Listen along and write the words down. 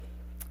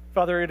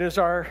Father, it is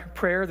our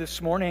prayer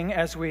this morning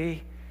as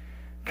we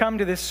come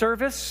to this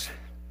service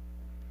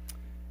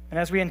and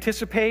as we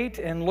anticipate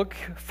and look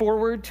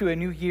forward to a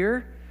new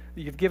year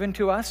that you've given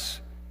to us,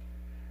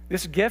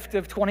 this gift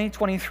of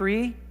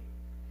 2023.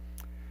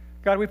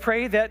 God, we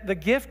pray that the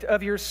gift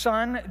of your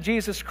Son,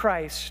 Jesus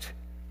Christ,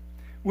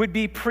 would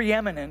be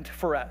preeminent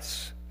for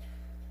us,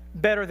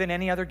 better than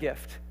any other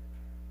gift.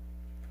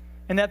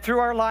 And that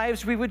through our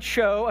lives we would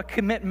show a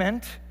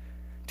commitment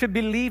to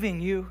believing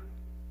you,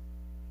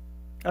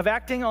 of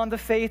acting on the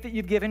faith that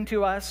you've given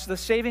to us, the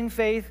saving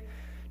faith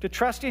to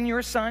trust in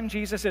your Son,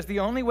 Jesus, as the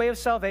only way of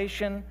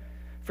salvation,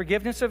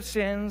 forgiveness of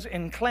sins,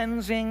 and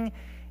cleansing,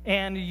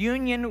 and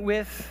union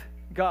with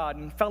God,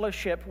 and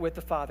fellowship with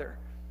the Father,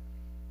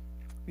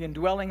 the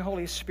indwelling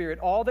Holy Spirit,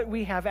 all that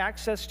we have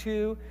access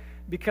to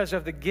because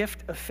of the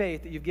gift of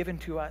faith that you've given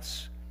to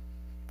us.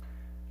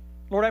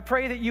 Lord, I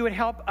pray that you would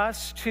help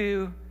us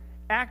to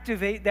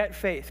activate that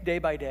faith day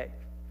by day.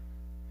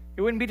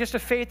 It wouldn't be just a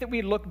faith that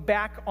we look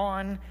back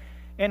on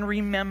and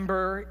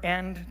remember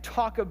and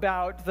talk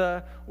about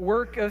the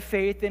work of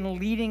faith in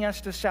leading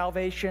us to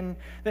salvation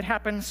that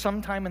happened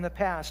sometime in the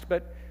past,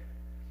 but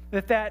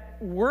that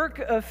work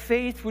of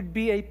faith would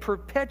be a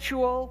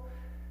perpetual,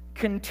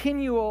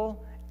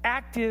 continual,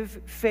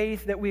 active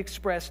faith that we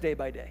express day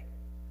by day.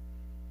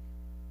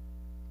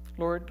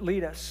 Lord,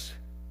 lead us.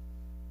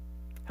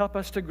 Help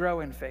us to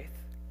grow in faith.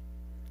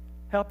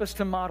 Help us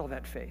to model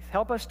that faith.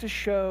 Help us to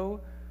show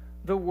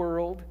the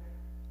world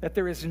that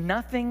there is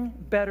nothing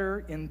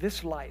better in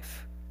this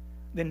life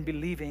than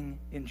believing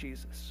in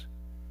Jesus.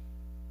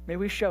 May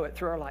we show it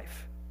through our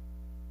life.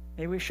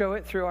 May we show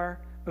it through our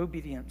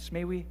obedience.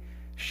 May we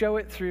show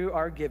it through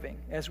our giving,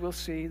 as we'll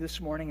see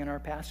this morning in our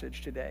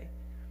passage today.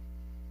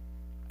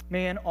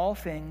 May in all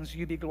things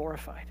you be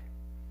glorified.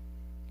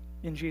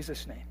 In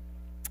Jesus' name,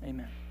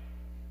 amen.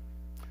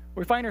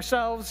 We find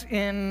ourselves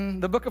in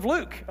the book of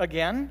Luke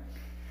again.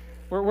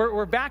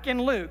 We're back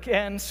in Luke,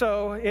 and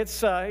so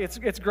it's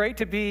great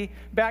to be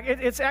back.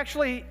 It's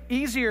actually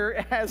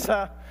easier as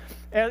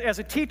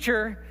a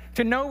teacher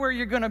to know where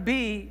you're going to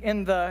be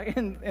in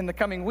the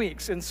coming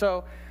weeks, and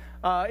so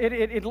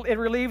it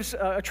relieves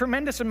a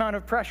tremendous amount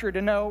of pressure to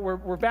know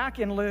we're back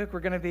in Luke. We're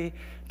going to be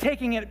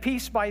taking it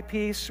piece by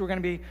piece. We're going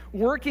to be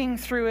working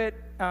through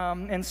it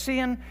and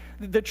seeing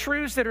the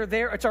truths that are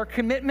there. It's our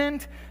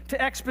commitment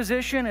to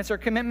exposition. It's our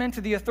commitment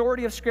to the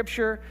authority of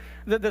Scripture,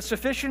 the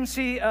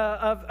sufficiency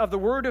of the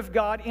Word of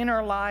God in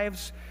our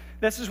lives.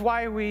 This is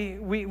why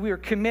we are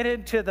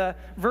committed to the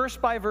verse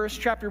by verse,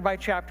 chapter by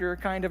chapter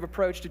kind of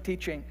approach to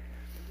teaching.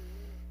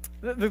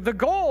 The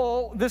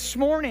goal this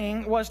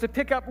morning was to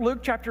pick up Luke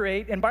chapter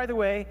 8. And by the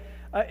way,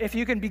 if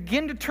you can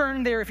begin to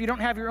turn there, if you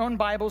don't have your own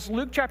Bibles,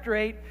 Luke chapter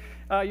 8,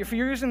 if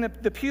you're using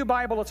the Pew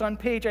Bible, it's on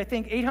page, I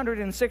think,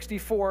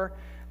 864.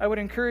 I would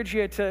encourage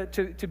you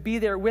to be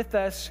there with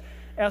us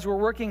as we're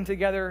working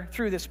together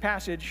through this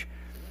passage.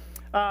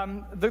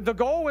 The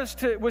goal was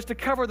to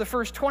cover the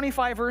first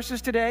 25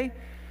 verses today.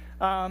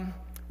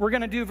 We're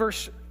going to do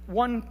verse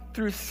 1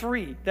 through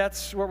 3.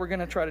 That's what we're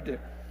going to try to do.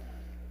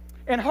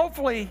 And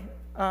hopefully,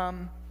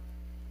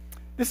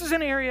 this is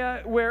an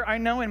area where I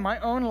know in my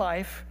own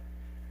life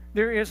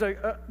there is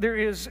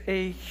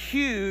a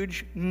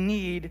huge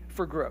need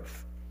for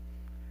growth.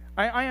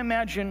 I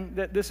imagine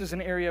that this is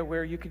an area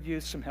where you could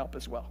use some help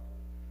as well.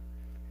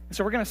 And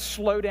so we're going to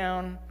slow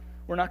down.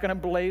 We're not going to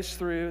blaze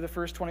through the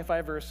first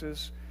 25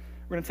 verses.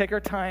 We're going to take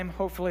our time.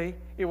 Hopefully,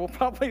 it will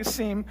probably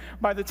seem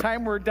by the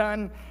time we're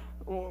done,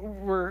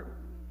 we're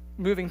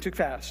moving too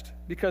fast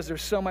because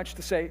there's so much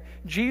to say.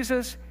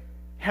 Jesus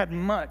had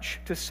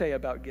much to say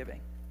about giving.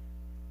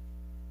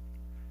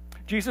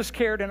 Jesus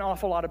cared an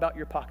awful lot about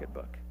your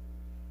pocketbook.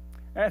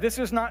 This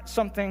is not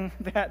something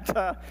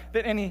that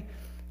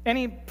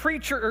any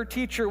preacher or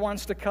teacher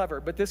wants to cover,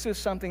 but this is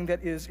something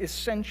that is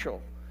essential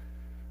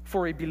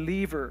for a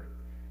believer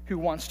who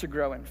wants to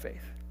grow in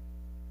faith.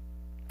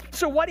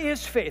 So what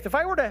is faith? If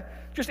I were to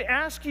just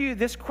ask you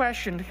this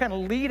question to kind of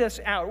lead us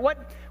out,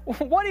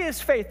 what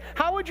is faith?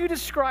 How would you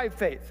describe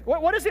faith?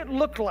 What does it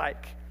look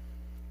like?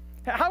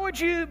 How would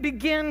you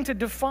begin to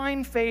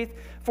define faith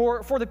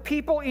for the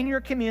people in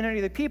your community,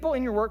 the people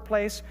in your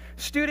workplace,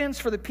 students,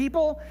 for the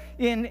people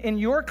in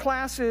your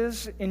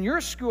classes, in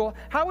your school?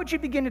 How would you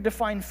begin to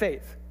define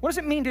faith? What does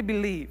it mean to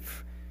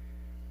believe?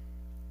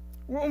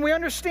 When we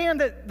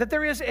understand that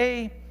there is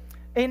an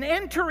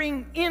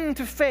entering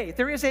into faith,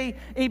 there is a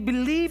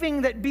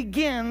believing that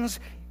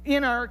begins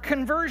in our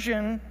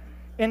conversion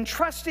and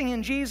trusting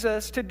in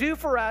Jesus to do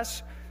for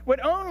us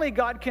what only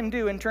God can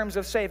do in terms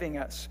of saving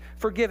us,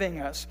 forgiving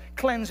us,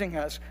 cleansing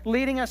us,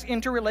 leading us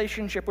into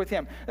relationship with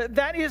Him.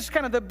 That is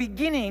kind of the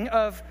beginning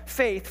of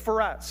faith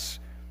for us.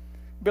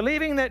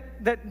 Believing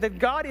that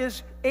God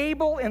is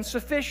able and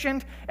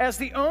sufficient as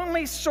the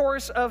only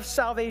source of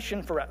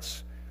salvation for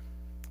us.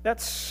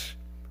 That's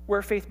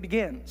where faith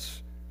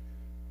begins.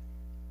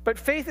 But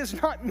faith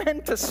is not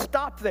meant to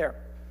stop there.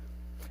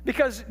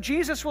 Because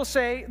Jesus will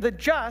say, the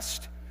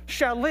just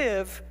shall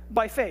live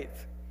by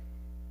faith.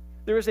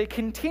 There is a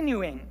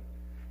continuing,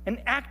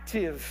 an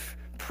active,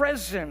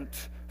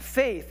 present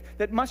faith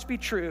that must be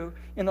true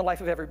in the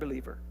life of every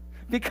believer.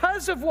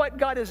 Because of what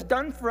God has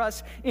done for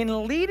us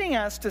in leading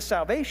us to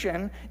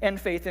salvation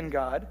and faith in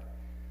God,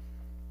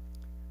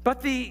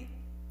 but the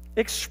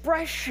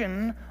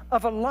expression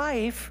of a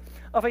life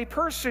of a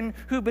person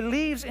who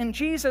believes in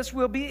Jesus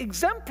will be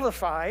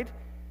exemplified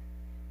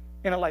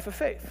in a life of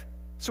faith.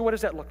 So what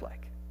does that look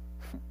like?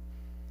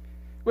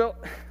 Well,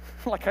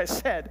 like I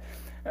said,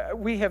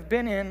 we have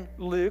been in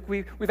Luke.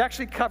 We've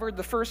actually covered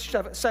the first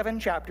 7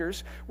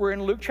 chapters. We're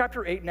in Luke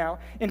chapter 8 now.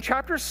 In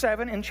chapter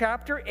 7 and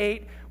chapter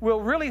 8,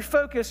 we'll really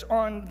focus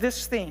on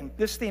this theme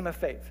of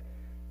faith.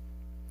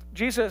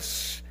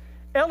 Jesus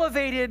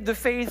elevated the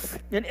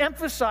faith and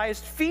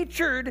emphasized,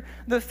 featured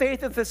the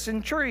faith of the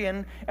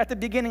centurion at the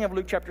beginning of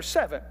Luke chapter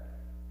 7.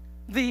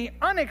 The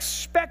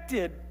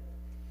unexpected,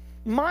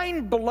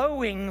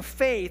 mind-blowing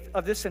faith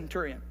of this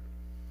centurion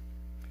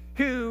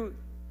who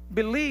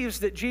believes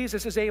that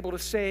Jesus is able to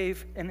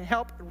save and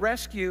help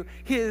rescue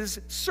his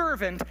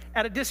servant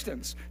at a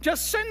distance.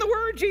 Just send the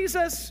word,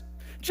 Jesus.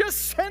 Just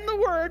send the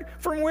word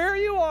from where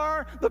you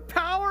are, the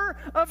power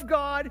of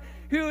God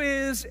who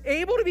is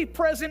able to be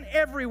present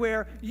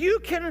everywhere. You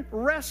can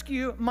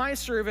rescue my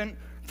servant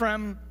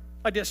from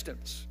a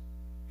distance.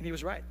 And he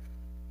was right.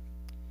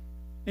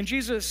 And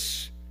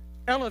Jesus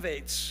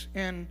elevates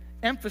and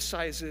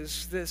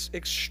emphasizes this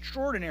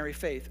extraordinary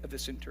faith of the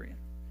centurion.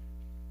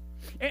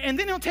 And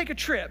then he'll take a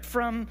trip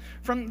from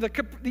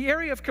the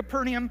area of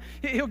Capernaum.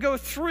 He'll go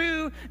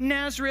through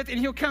Nazareth, and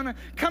he'll kind of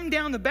come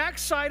down the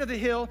backside of the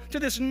hill to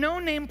this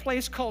no-name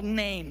place called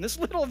Nain, this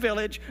little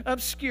village,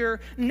 obscure,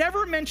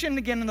 never mentioned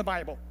again in the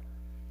Bible.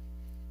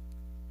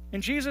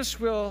 And Jesus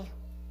will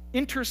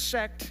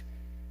intersect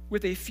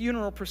with a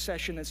funeral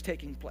procession that's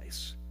taking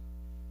place.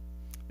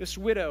 This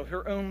widow,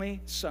 her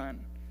only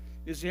son,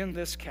 is in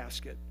this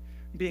casket,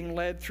 being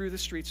led through the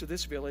streets of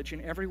this village,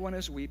 and everyone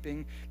is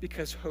weeping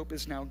because hope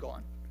is now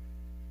gone.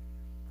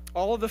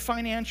 All of the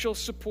financial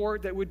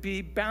support that would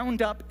be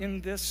bound up in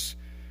this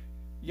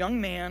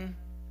young man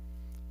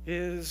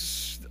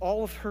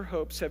all of her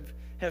hopes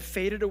have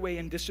faded away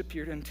and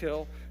disappeared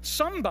until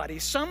somebody,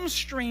 some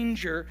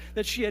stranger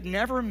that she had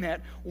never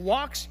met,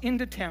 walks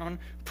into town,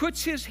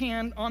 puts his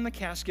hand on the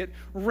casket,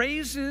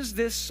 raises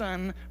this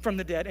son from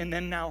the dead, and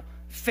then now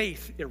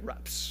faith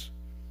erupts.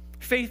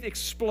 Faith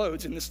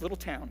explodes in this little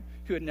town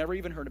who had never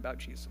even heard about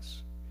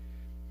Jesus.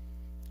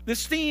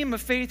 This theme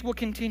of faith will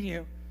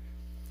continue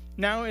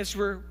now as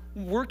we're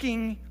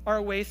working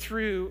our way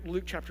through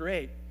Luke chapter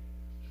 8.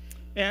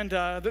 And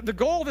the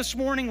goal this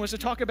morning was to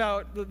talk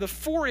about the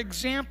 4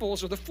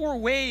 examples or the 4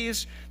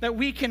 ways that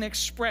we can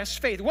express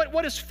faith. What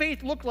does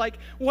faith look like?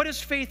 What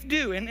does faith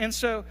do? And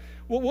so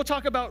we'll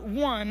talk about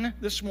 1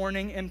 this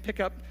morning and pick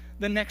up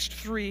the next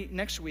 3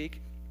 next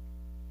week.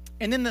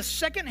 And then the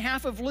second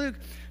half of Luke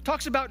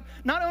talks about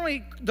not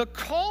only the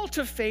call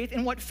to faith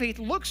and what faith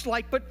looks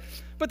like, but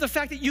the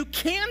fact that you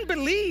can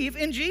believe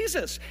in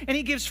Jesus. And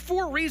he gives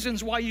 4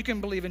 reasons why you can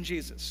believe in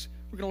Jesus.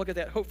 We're going to look at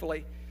that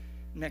hopefully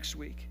next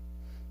week.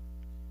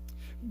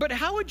 But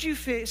how would you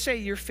say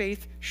your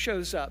faith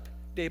shows up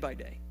day by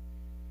day?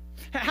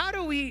 How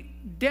do we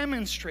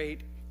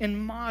demonstrate and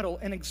model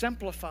and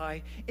exemplify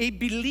a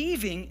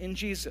believing in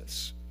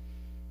Jesus?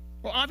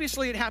 Well,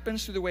 obviously it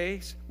happens through the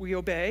ways we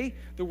obey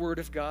the Word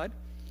of God,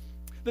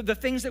 the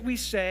things that we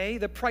say,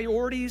 the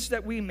priorities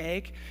that we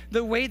make,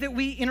 the way that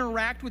we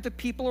interact with the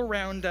people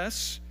around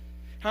us,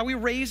 how we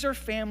raise our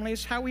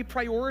families, how we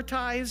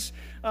prioritize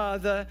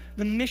the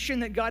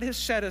mission that God has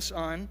set us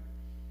on.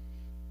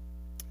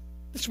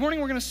 This morning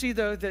we're going to see,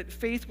 though, that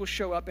faith will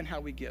show up in how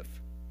we give.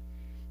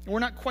 And we're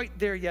not quite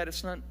there yet,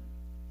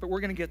 but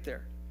we're going to get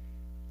there.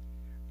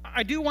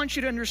 I do want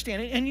you to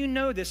understand it, and you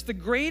know this. The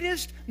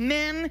greatest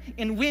men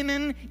and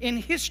women in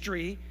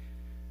history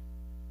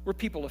were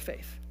people of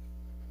faith.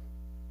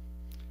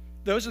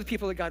 Those are the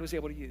people that God was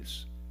able to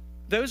use.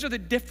 Those are the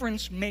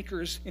difference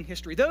makers in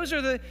history. Those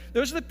are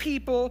the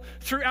people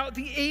throughout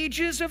the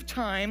ages of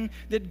time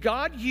that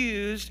God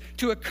used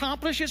to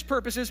accomplish his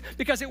purposes,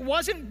 because it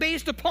wasn't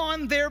based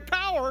upon their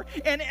power,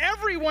 and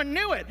everyone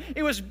knew it.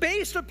 It was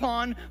based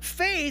upon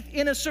faith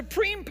in a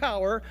supreme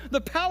power,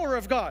 the power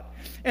of God.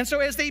 And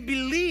so as they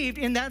believed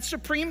in that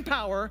supreme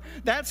power,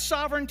 that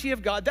sovereignty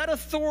of God, that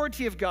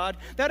authority of God,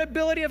 that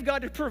ability of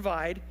God to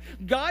provide,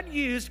 God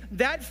used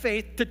that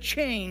faith to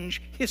change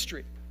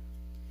history.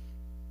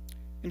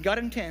 And God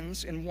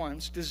intends and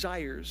wants,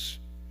 desires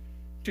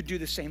to do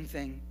the same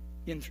thing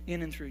in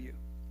and through you,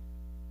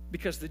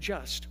 because the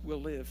just will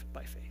live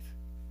by faith.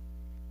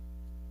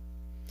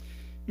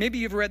 Maybe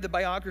you've read the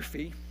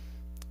biography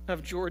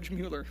of George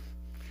Mueller,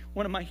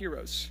 one of my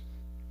heroes.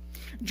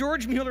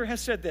 George Mueller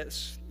has said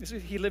this.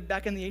 He lived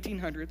back in the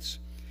 1800s.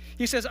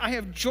 He says, "I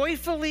have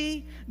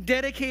joyfully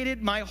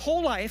dedicated my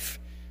whole life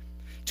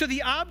to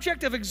the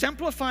object of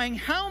exemplifying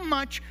how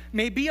much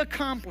may be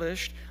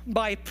accomplished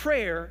by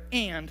prayer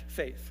and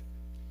faith."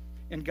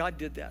 And God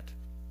did that.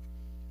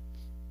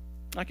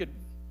 I could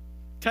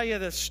tell you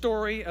the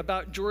story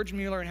about George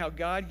Mueller and how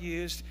God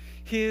used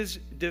his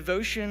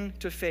devotion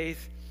to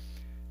faith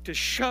to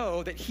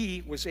show that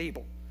he was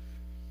able.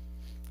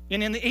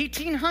 And in the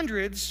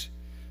 1800s,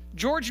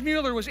 George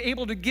Mueller was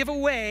able to give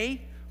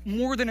away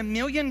more than $1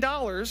 million,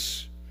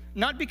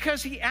 not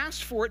because he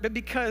asked for it, but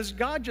because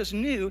God just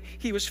knew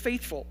he was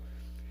faithful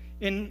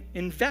in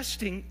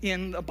investing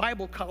in a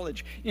Bible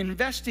college,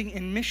 investing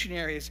in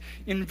missionaries,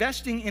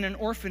 investing in an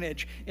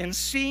orphanage, and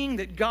seeing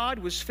that God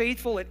was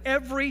faithful at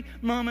every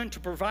moment to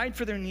provide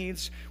for their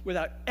needs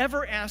without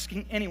ever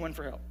asking anyone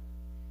for help.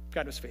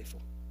 God was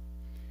faithful.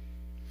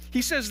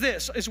 He says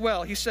this as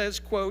well. He says,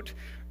 quote,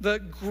 "The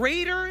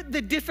greater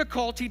the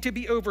difficulty to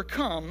be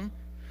overcome,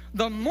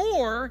 the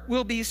more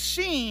will be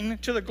seen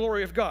to the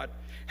glory of God."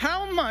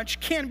 How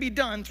much can be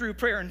done through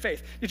prayer and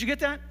faith? Did you get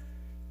that?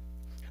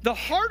 The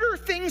harder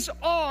things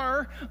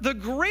are, the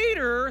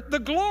greater the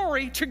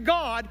glory to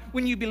God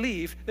when you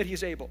believe that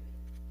He's able.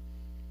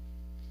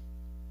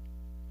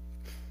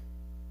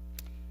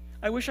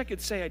 I wish I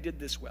could say I did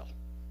this well.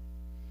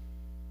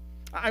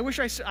 I wish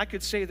I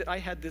could say that I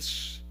had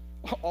this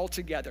all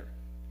together.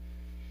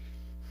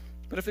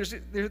 But if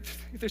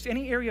there's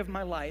any area of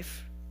my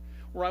life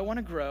where I want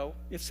to grow,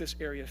 it's this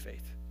area of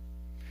faith.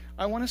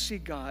 I want to see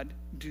God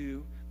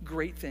do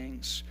great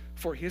things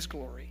for His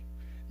glory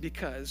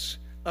because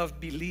of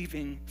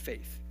believing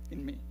faith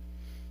in me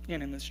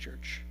and in this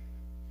church.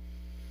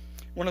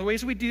 One of the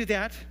ways we do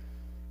that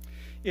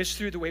is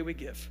through the way we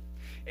give.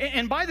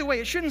 And by the way,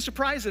 it shouldn't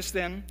surprise us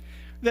then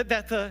that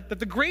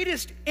the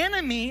greatest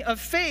enemy of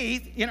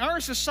faith in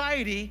our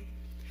society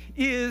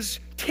is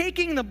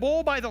taking the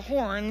bull by the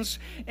horns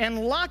and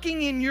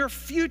locking in your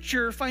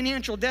future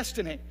financial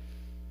destiny.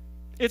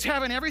 It's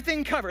having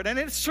everything covered, and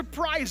it's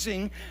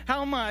surprising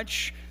how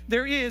much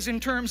there is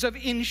in terms of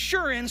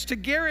insurance to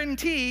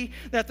guarantee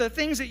that the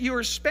things that you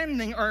are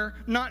spending are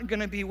not going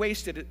to be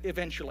wasted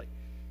eventually.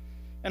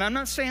 And I'm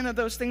not saying that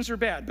those things are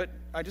bad, but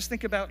I just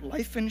think about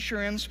life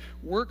insurance,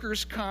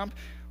 workers' comp,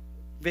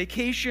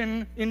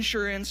 vacation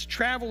insurance,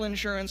 travel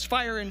insurance,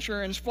 fire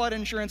insurance, flood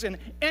insurance, and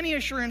any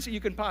insurance that you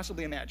can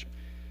possibly imagine.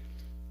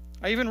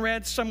 I even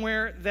read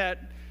somewhere that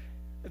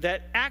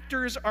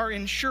actors are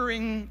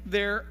insuring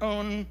their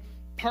own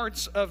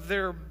parts of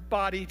their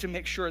body to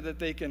make sure that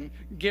they can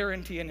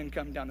guarantee an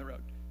income down the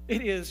road.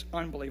 It is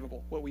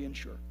unbelievable what we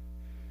insure.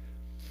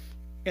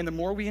 And the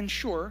more we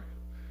insure,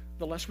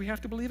 the less we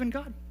have to believe in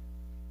God.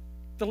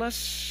 The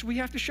less we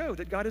have to show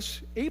that God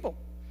is able.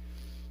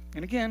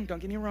 And again, don't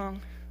get me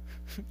wrong,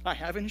 I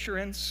have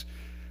insurance,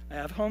 I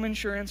have home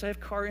insurance, I have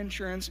car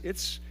insurance,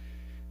 it's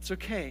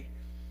okay.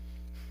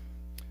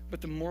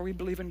 But the more we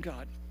believe in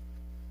God,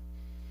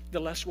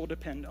 the less we'll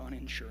depend on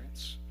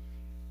insurance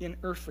in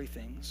earthly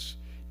things,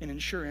 in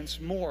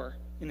insurance more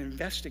in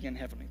investing in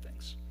heavenly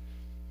things.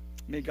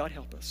 May God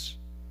help us.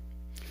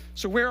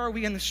 So where are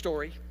we in the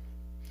story?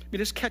 Let me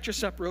just catch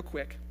us up real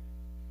quick.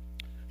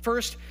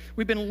 First,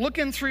 we've been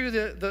looking through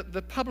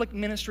the public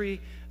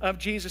ministry of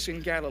Jesus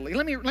in Galilee.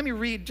 Let me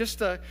read just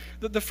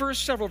the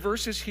first several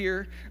verses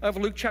here of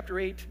Luke chapter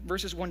 8,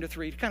 verses 1 to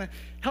 3, to kind of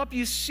help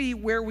you see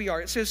where we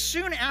are. It says,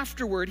 "Soon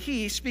afterward,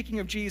 he," speaking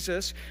of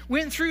Jesus,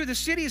 "went through the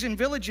cities and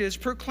villages,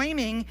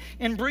 proclaiming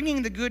and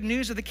bringing the good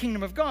news of the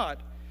kingdom of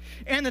God.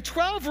 And the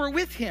 12 were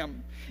with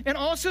him, and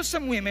also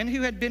some women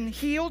who had been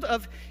healed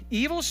of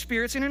evil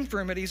spirits and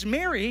infirmities,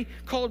 Mary,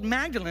 called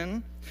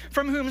Magdalene,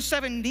 from whom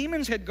 7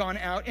 demons had gone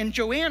out, and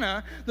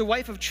Joanna, the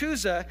wife of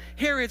Chuza,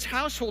 Herod's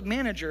household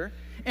manager,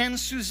 and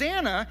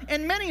Susanna,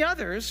 and many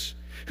others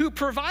who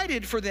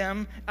provided for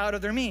them out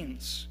of their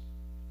means."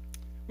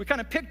 We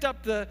kind of picked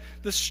up the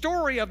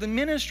story of the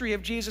ministry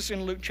of Jesus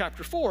in Luke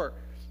chapter 4.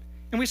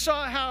 And we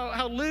saw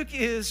how Luke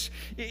is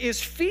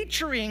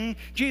featuring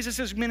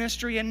Jesus'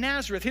 ministry in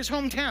Nazareth, his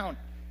hometown.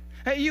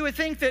 You would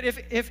think that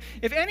if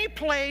any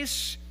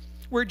place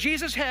where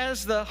Jesus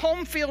has the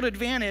home field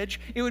advantage,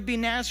 it would be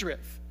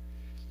Nazareth.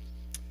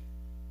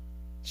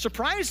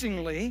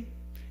 Surprisingly,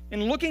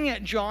 in looking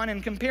at John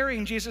and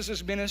comparing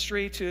Jesus'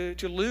 ministry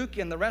to Luke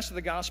and the rest of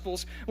the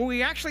Gospels,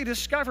 we actually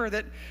discover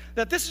that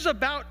this is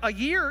about a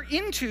year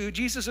into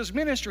Jesus'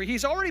 ministry.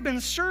 He's already been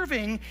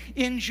serving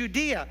in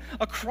Judea,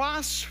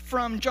 across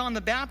from John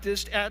the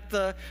Baptist at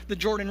the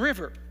Jordan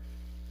River.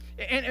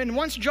 And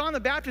once John the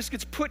Baptist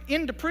gets put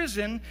into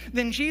prison,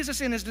 then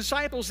Jesus and his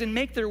disciples then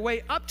make their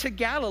way up to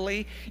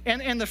Galilee.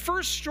 And the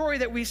first story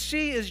that we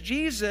see is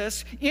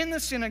Jesus in the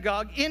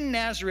synagogue in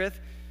Nazareth,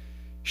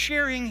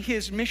 sharing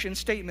his mission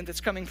statement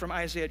that's coming from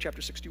Isaiah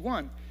chapter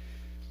 61.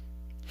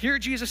 Here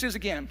Jesus is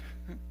again.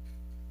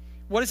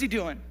 What is he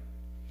doing?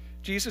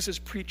 Jesus is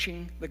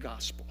preaching the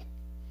gospel.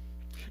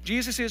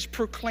 Jesus is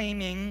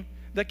proclaiming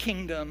the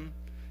kingdom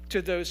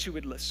to those who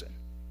would listen.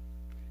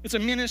 It's a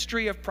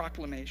ministry of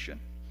proclamation.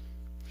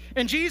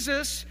 And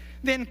Jesus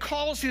then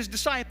calls his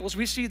disciples.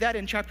 We see that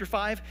in chapter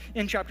 5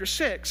 and chapter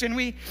 6. And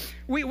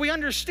we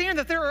understand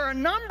that there are a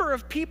number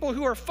of people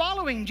who are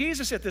following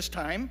Jesus at this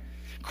time.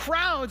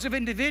 Crowds of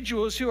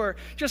individuals who are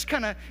just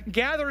kind of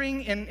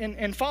gathering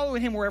and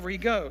following him wherever he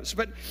goes.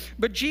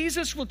 But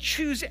Jesus will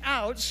choose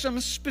out some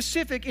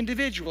specific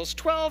individuals,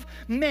 12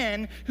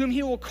 men whom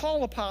he will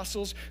call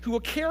apostles, who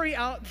will carry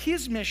out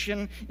his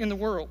mission in the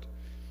world.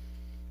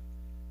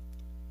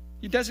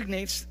 He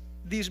designates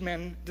these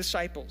men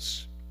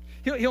disciples.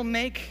 He'll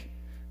make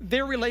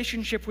their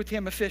relationship with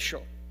him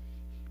official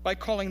by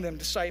calling them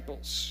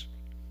disciples.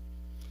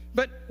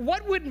 But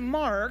what would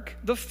mark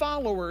the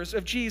followers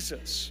of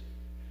Jesus?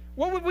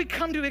 What would we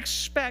come to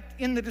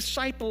expect in the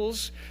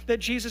disciples that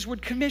Jesus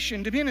would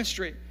commission to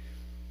ministry?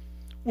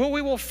 Well,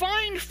 we will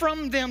find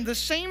from them the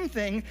same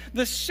thing,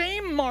 the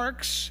same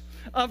marks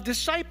of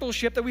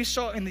discipleship that we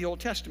saw in the Old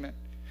Testament.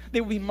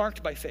 They will be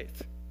marked by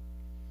faith.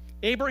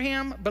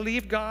 Abraham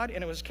believed God,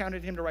 and it was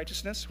counted him to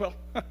righteousness. Well,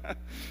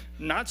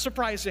 not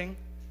surprising.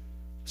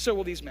 So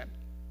will these men.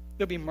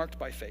 They'll be marked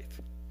by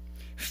faith.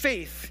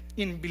 Faith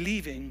in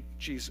believing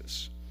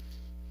Jesus.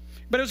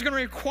 But it was going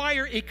to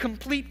require a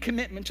complete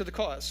commitment to the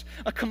cause,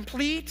 a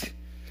complete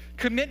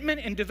commitment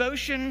and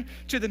devotion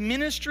to the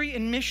ministry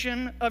and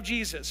mission of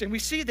Jesus. And we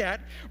see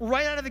that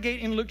right out of the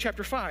gate in Luke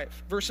chapter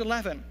 5, verse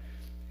 11.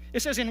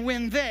 It says, and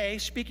when they,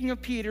 speaking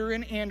of Peter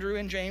and Andrew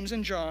and James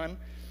and John,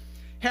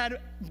 had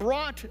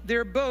brought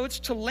their boats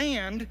to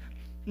land,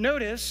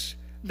 notice,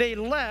 they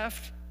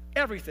left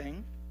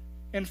everything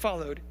and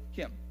followed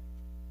him.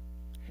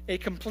 A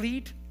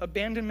complete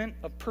abandonment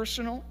of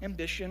personal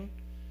ambition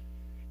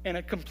and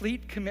a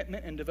complete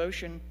commitment and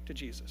devotion to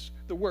Jesus,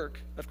 the work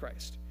of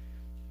Christ.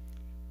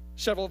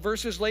 Several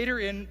verses later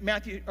in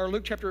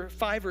Luke chapter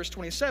 5, verse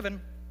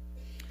 27,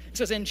 it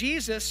says, and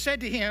Jesus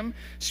said to him,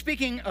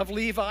 speaking of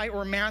Levi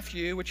or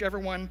Matthew,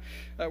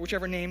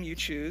 whichever name you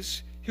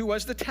choose, who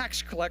was the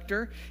tax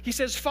collector, he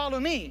says, follow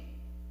me.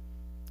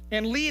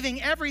 And leaving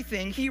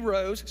everything, he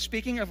rose,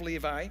 speaking of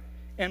Levi,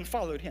 and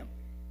followed him.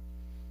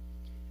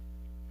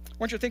 I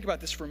want you to think about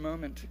this for a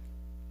moment.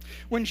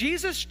 When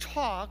Jesus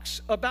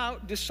talks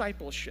about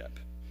discipleship,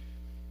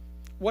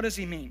 what does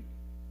he mean?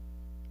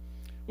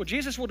 Well,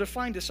 Jesus will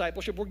define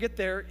discipleship. We'll get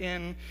there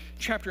in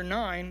chapter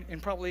 9 in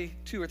probably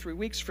 2 or 3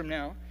 weeks from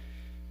now.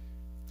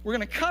 We're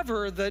going to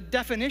cover the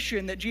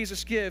definition that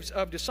Jesus gives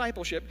of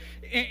discipleship,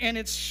 and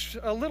it's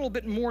a little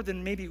bit more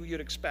than maybe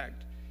you'd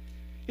expect.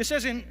 It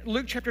says in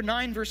Luke chapter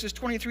 9, verses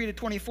 23 to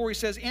 24, he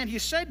says, and he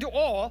said to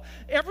all,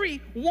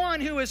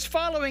 everyone who is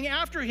following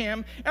after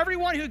him,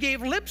 everyone who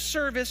gave lip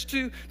service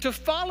to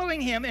following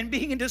him and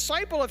being a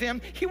disciple of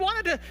him, he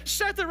wanted to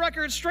set the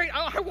record straight.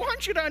 I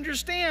want you to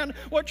understand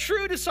what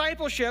true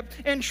discipleship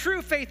and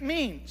true faith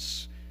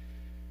means.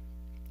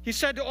 He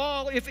said to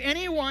all, if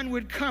anyone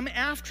would come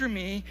after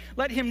me,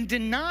 let him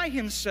deny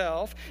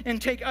himself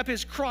and take up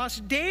his cross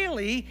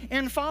daily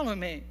and follow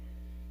me.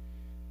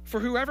 For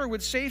whoever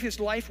would save his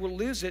life will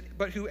lose it,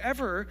 but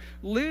whoever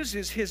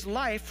loses his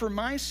life for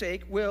my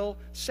sake will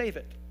save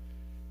it.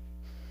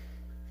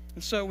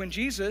 And so when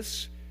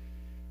Jesus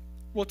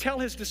will tell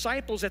his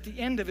disciples at the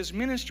end of his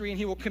ministry, and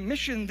he will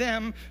commission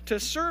them to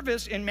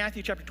service in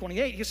Matthew chapter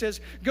 28, he says,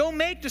 go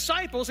make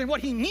disciples. And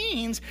what he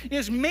means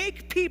is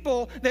make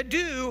people that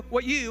do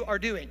what you are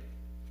doing.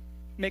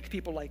 Make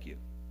people like you.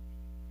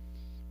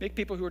 Make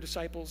people who are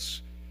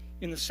disciples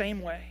in the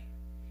same way,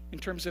 in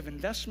terms of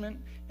investment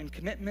and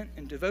commitment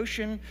and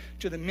devotion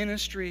to the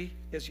ministry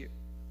as you.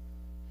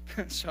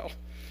 So,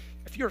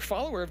 if you're a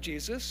follower of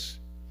Jesus,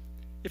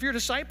 if you're a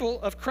disciple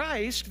of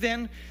Christ,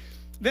 then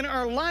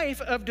our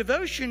life of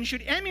devotion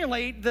should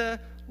emulate the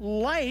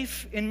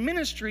life and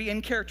ministry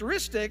and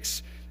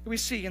characteristics that we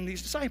see in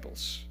these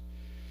disciples.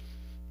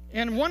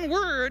 And one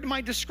word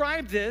might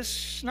describe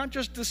this, not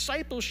just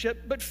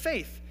discipleship, but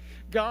faith.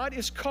 God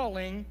is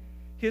calling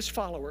his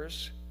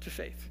followers to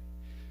faith.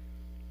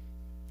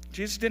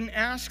 Jesus didn't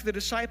ask the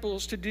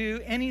disciples to do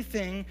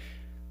anything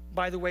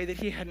by the way that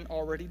he hadn't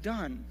already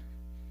done.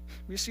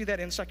 We see that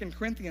in 2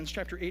 Corinthians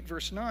chapter 8,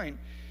 verse 9.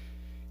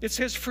 It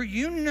says, for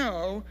you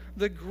know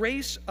the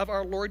grace of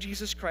our Lord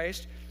Jesus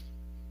Christ,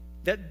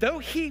 that though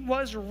he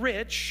was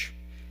rich,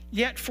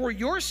 yet for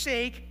your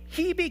sake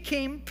he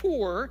became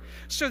poor,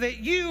 so that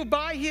you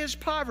by his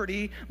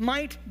poverty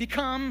might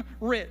become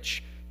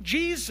rich.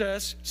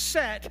 Jesus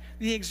set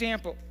the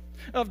example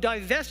of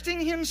divesting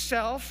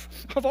himself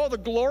of all the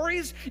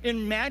glories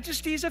and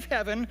majesties of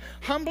heaven,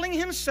 humbling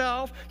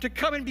himself to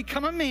come and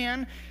become a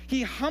man.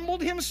 He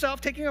humbled himself,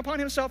 taking upon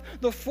himself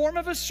the form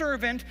of a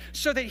servant,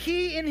 so that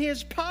he in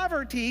his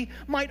poverty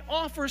might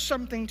offer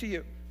something to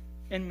you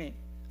and me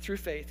through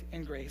faith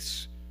and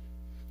grace.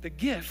 The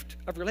gift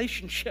of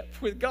relationship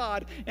with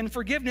God and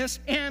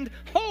forgiveness and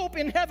hope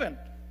in heaven.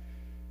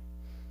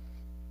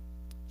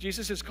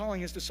 Jesus is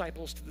calling his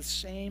disciples to the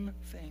same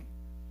thing.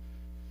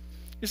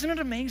 Isn't it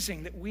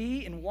amazing that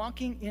we, in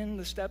walking in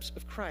the steps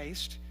of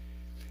Christ,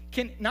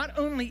 can not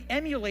only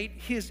emulate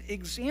his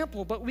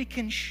example, but we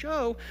can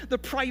show the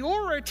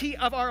priority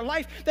of our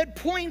life that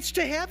points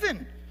to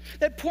heaven,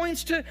 that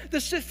points to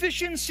the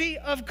sufficiency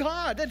of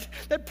God,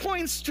 that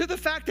points to the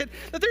fact that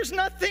there's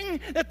nothing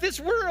that this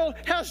world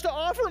has to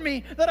offer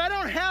me that I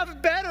don't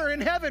have better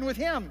in heaven with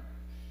him.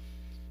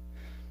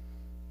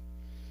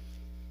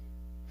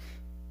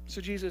 So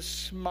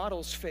Jesus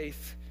models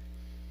faith.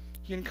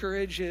 He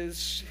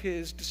encourages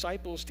his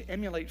disciples to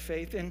emulate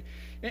faith.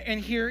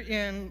 And here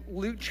in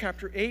Luke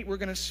chapter 8, we're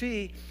going to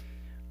see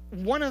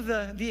one of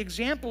the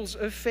examples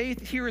of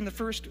faith here in the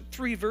first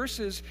 3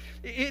 verses.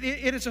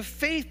 It is a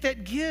faith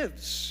that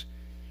gives.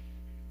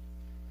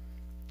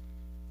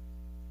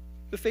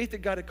 The faith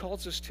that God had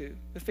calls us to,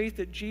 the faith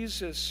that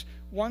Jesus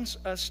wants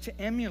us to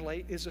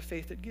emulate, is a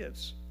faith that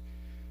gives.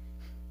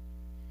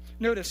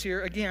 Notice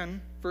here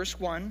again, verse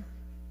 1.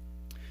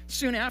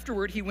 Soon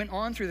afterward, he went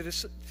on through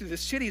the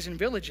cities and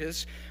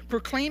villages,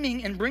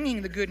 proclaiming and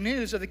bringing the good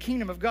news of the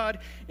kingdom of God,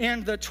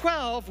 and the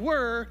 12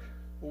 were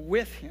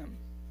with him.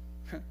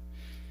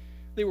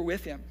 They were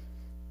with him.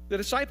 The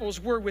disciples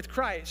were with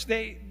Christ.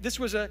 This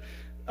was a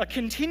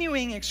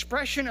continuing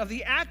expression of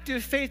the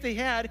active faith they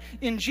had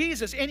in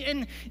Jesus.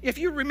 And if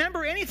you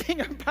remember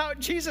anything about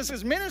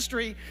Jesus'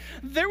 ministry,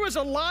 there was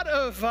a lot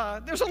of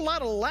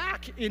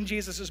lack in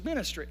Jesus'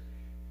 ministry.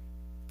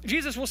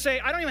 Jesus will say,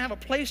 I don't even have a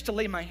place to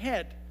lay my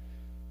head.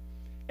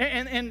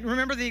 And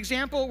remember the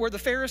example where the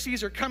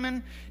Pharisees are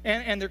coming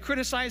and they're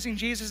criticizing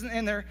Jesus,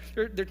 and they're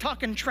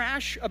talking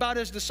trash about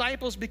his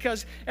disciples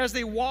because as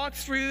they walk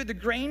through the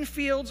grain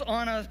fields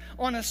on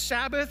a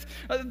Sabbath,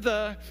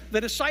 the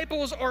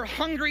disciples are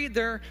hungry,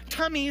 their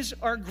tummies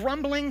are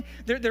grumbling,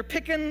 they're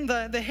picking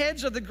the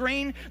heads of the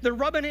grain, they're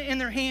rubbing it in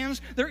their hands,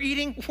 they're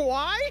eating.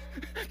 Why?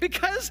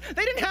 Because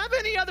they didn't have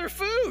any other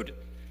food.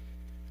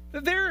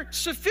 Their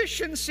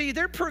sufficiency,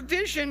 their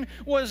provision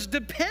was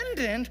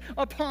dependent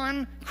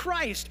upon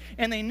Christ,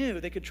 and they knew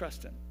they could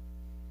trust him.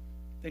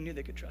 They knew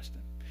they could trust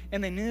him.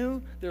 And they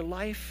knew their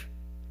life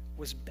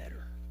was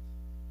better.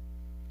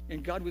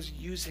 And God was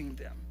using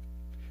them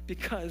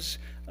because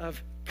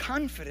of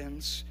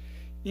confidence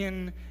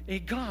in a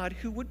God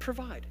who would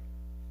provide.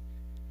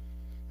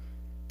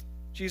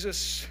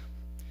 Jesus,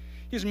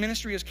 his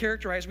ministry is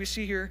characterized, we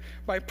see here,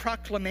 by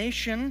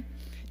proclamation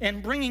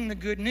and bringing the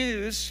good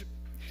news.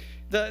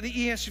 The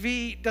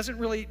ESV doesn't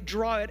really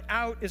draw it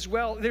out as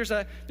well. There's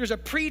a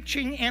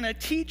preaching and a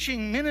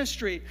teaching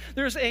ministry.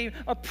 There's a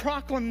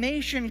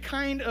proclamation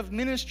kind of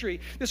ministry.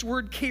 This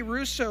word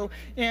kerusso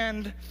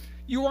and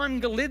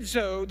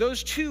euangelizo,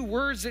 those two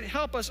words that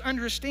help us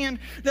understand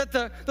that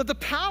the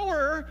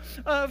power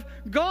of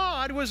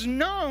God was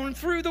known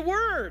through the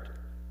word.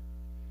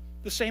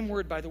 The same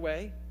word, by the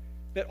way,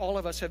 that all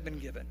of us have been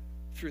given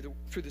through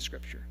the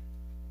Scripture.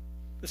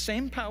 The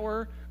same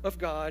power of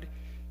God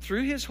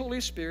through his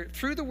Holy Spirit,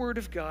 through the Word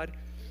of God,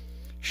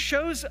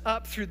 shows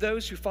up through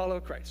those who follow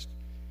Christ.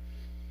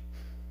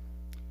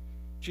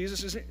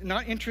 Jesus is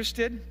not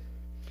interested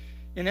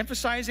in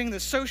emphasizing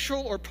the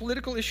social or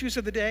political issues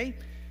of the day.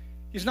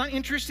 He's not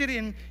interested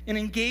in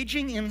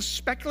engaging in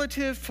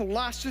speculative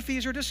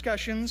philosophies or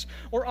discussions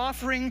or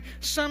offering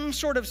some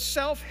sort of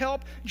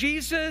self-help.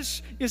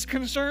 Jesus is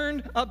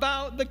concerned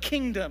about the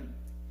kingdom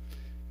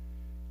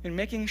and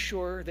making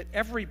sure that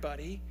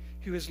everybody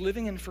who is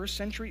living in first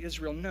century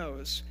Israel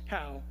knows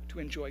how to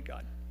enjoy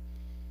God,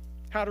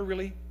 how to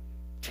really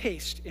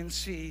taste and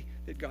see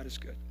that God is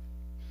good.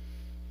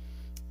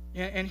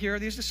 And here are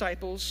these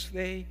disciples.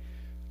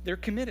 They're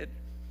committed.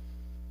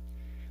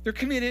 They're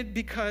committed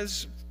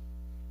because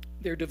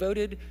they're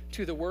devoted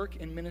to the work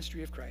and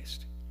ministry of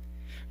Christ.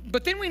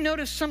 But then we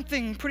notice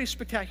something pretty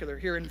spectacular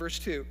here in verse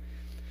 2.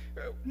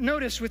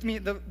 Notice with me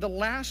the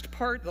last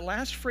part, the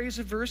last phrase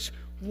of verse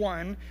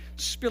 1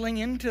 spilling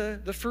into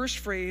the first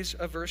phrase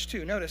of verse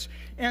 2. Notice,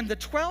 and the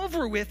 12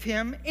 were with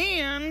him,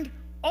 and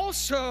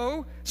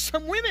also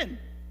some women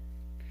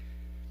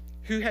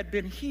who had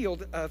been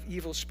healed of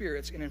evil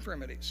spirits and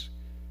infirmities.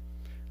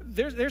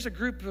 There's a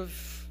group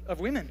of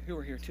women who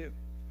are here too.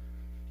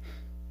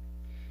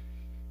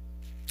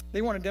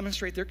 They want to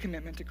demonstrate their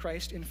commitment to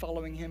Christ in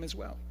following him as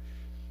well.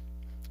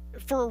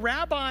 For a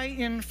rabbi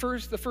in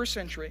the first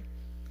century,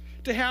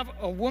 to have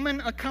a woman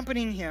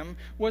accompanying him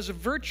was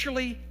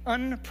virtually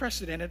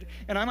unprecedented,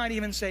 and I might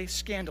even say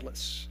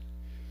scandalous.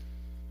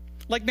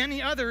 Like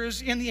many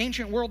others in the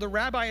ancient world, the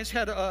rabbis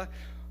had a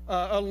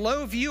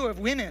low view of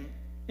women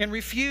and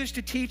refused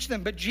to teach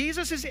them. But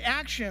Jesus'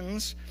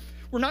 actions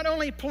were not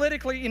only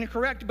politically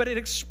incorrect, but it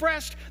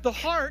expressed the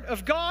heart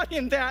of God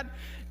in that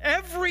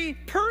every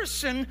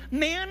person,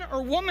 man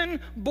or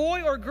woman,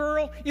 boy or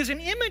girl, is an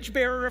image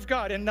bearer of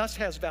God and thus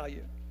has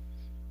value,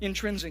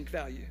 intrinsic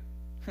value.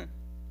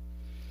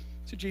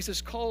 So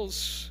Jesus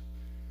calls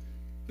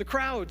the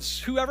crowds,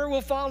 whoever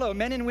will follow,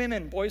 men and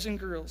women, boys and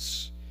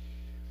girls.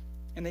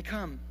 And they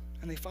come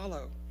and they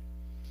follow.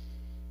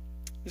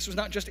 This was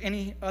not just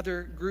any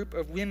other group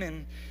of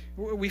women.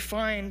 We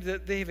find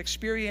that they've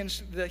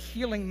experienced the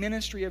healing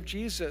ministry of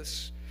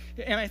Jesus.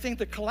 And I think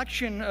the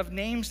collection of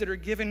names that are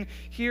given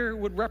here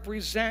would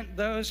represent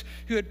those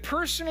who had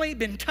personally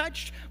been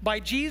touched by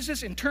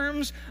Jesus in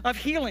terms of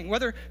healing,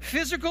 whether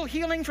physical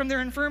healing from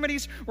their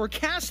infirmities or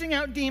casting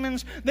out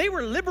demons. They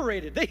were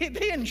liberated.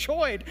 They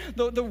enjoyed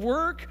the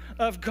work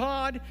of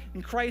God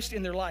and Christ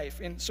in their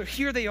life. And so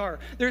here they are.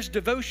 There's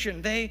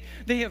devotion. They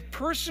have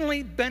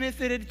personally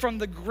benefited from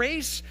the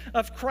grace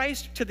of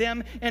Christ to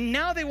them, and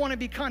now they want to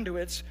be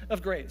conduits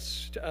of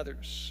grace to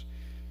others.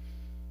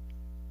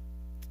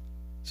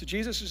 So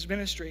Jesus'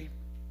 ministry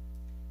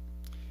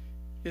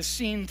is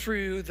seen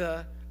through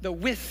the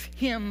with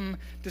him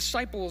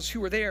disciples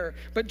who were there.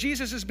 But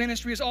Jesus'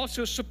 ministry is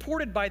also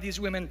supported by these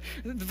women.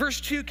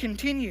 Verse 2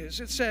 continues.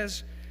 It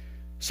says,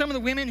 some of the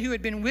women who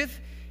had been with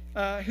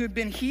who had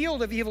been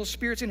healed of evil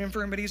spirits and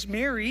infirmities,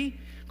 Mary,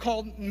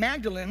 called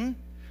Magdalene,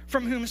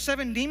 from whom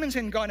 7 demons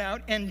had gone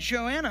out, and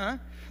Joanna,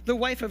 the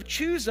wife of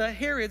Chuza,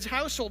 Herod's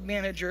household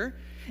manager,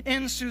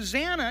 and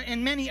Susanna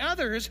and many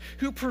others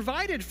who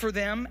provided for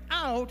them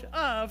out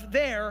of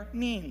their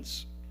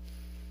means.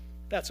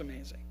 That's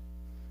amazing.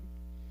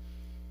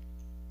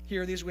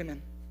 Here are these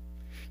women,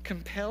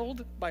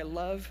 compelled by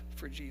love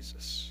for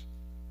Jesus.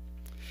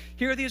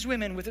 Here are these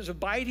women with this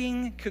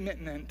abiding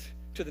commitment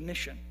to the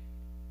mission,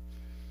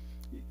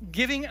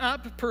 giving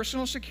up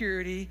personal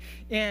security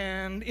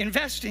and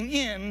investing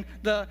in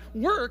the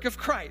work of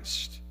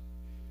Christ.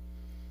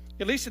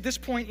 At least at this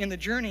point in the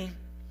journey,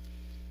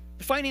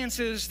 the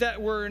finances that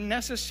were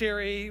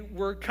necessary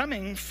were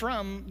coming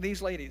from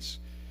these ladies.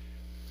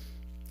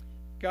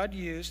 God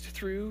used,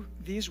 through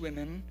these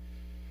women,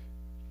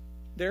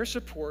 their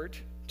support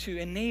to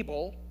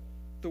enable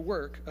the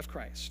work of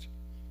Christ.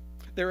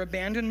 Their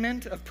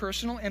abandonment of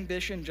personal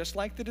ambition, just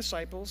like the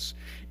disciples,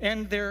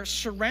 and their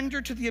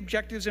surrender to the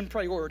objectives and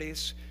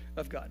priorities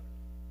of God.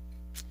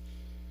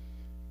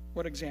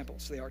 What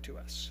examples they are to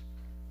us.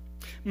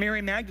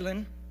 Mary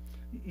Magdalene.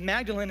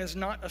 Magdalene is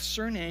not a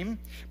surname,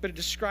 but it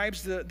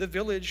describes the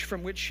village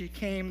from which she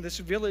came, this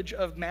village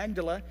of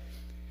Magdala,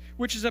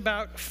 which is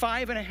about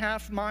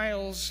 5.5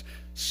 miles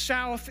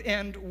south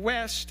and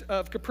west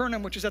of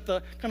Capernaum, which is at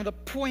the kind of the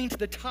point,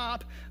 the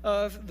top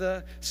of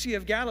the Sea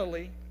of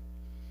Galilee.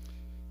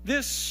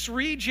 This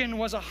region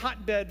was a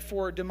hotbed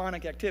for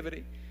demonic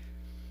activity.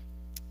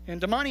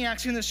 And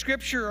demoniacs in the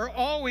scripture are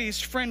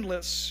always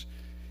friendless,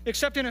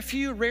 except in a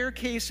few rare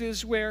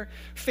cases where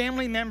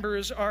family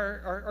members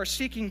are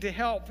seeking to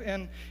help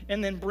and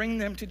then bring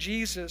them to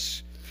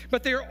Jesus.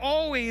 But they're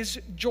always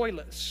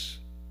joyless.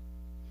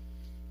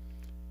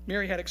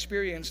 Mary had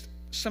experienced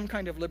some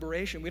kind of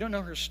liberation. We don't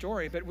know her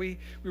story, but we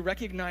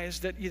recognize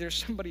that either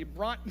somebody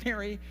brought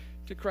Mary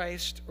to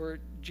Christ or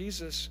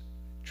Jesus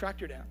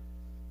tracked her down.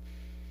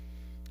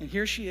 And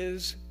here she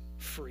is,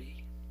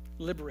 free,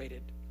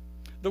 liberated.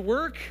 The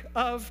work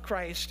of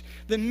Christ,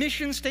 the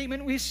mission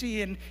statement we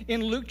see in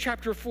Luke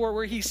chapter 4,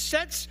 where he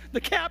sets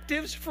the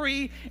captives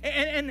free,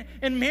 and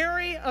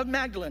Mary of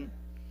Magdalene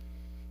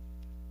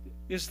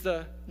is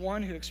the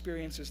one who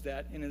experiences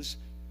that and is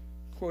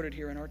quoted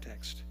here in our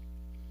text.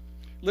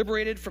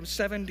 Liberated from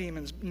 7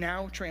 demons,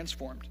 now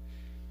transformed.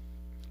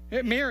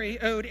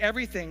 Mary owed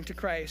everything to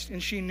Christ,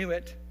 and she knew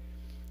it.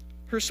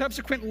 Her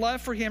subsequent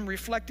love for him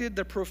reflected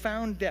the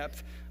profound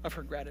depth of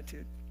her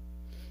gratitude.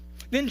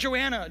 Then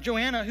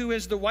Joanna, who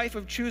is the wife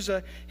of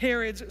Chuza,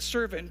 Herod's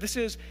servant. This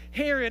is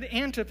Herod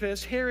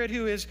Antipas, Herod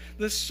who is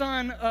the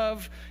son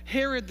of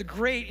Herod the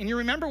Great. And you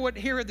remember what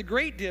Herod the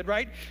Great did,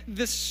 right?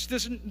 This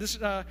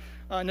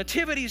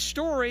nativity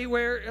story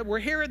where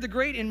Herod the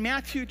Great in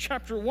Matthew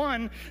chapter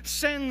 1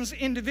 sends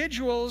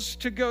individuals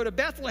to go to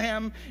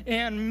Bethlehem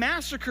and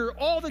massacre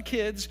all the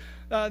kids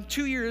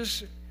 2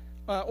 years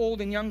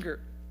old and younger.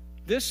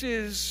 This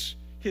is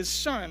his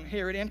son,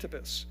 Herod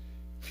Antipas.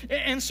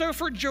 And so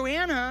for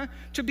Joanna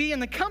to be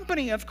in the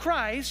company of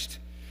Christ,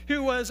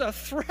 who was a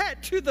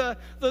threat to the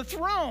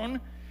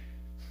throne,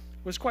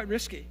 was quite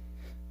risky.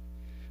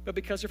 But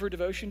because of her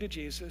devotion to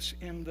Jesus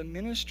and the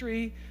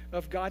ministry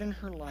of God in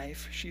her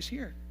life, she's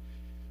here,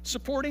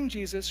 supporting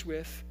Jesus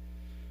with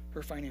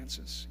her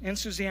finances. And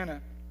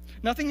Susanna.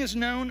 Nothing is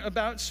known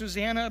about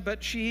Susanna,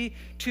 but she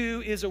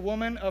too is a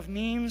woman of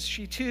means.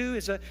 She too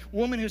is a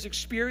woman who's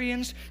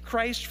experienced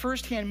Christ's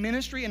firsthand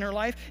ministry in her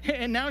life,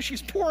 and now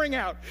she's pouring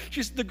out.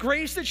 The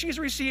grace that she's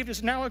received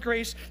is now a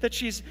grace that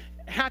she's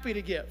happy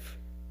to give.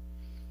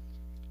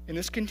 In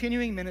this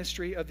continuing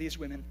ministry of these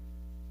women,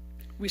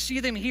 we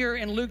see them here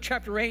in Luke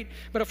chapter 8,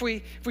 but if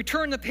we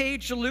turn the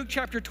page to Luke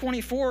chapter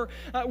 24,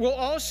 we'll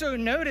also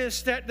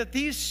notice that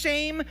these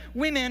same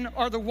women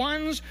are the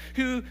ones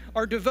who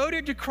are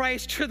devoted to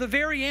Christ to the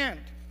very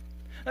end.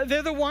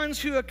 They're the ones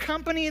who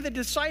accompany the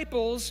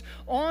disciples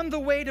on the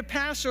way to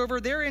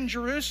Passover there in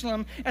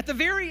Jerusalem at the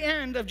very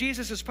end of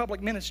Jesus'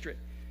 public ministry.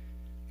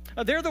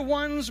 They're the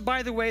ones,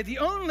 by the way, the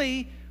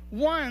only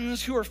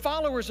ones who are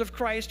followers of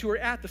Christ who are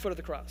at the foot of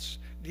the cross,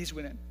 these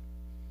women.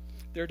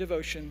 Their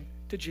devotion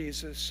to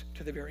Jesus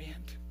to the very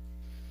end.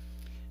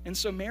 And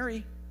so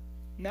Mary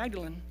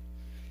Magdalene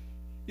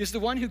is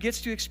the one who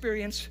gets to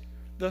experience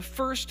the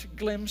first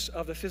glimpse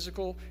of the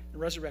physical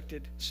and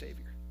resurrected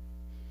Savior.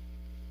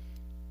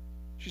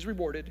 She's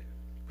rewarded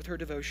with her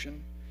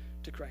devotion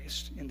to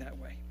Christ in that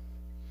way.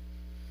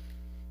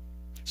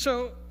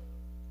 So,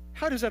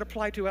 how does that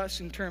apply to us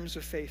in terms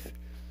of faith?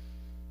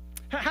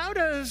 How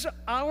does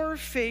our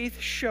faith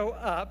show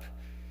up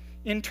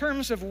in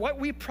terms of what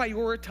we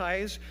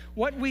prioritize,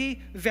 what we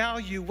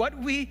value, what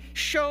we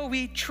show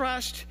we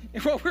trust,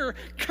 and what we're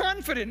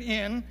confident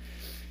in?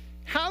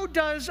 How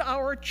does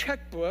our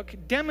checkbook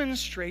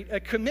demonstrate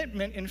a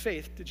commitment in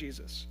faith to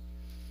Jesus?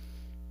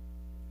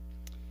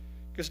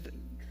 Because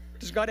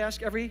does God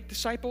ask every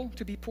disciple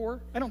to be poor?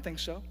 I don't think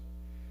so.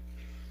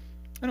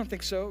 I don't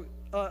think so.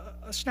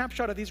 A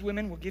snapshot of these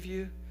women will give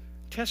you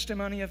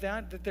testimony of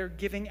that they're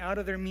giving out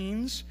of their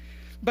means.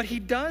 But he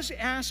does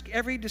ask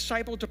every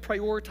disciple to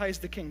prioritize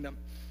the kingdom.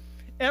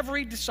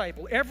 every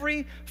disciple,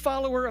 every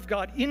follower of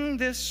God in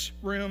this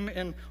room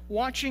and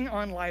watching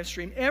on live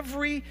stream,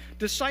 every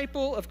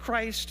disciple of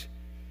Christ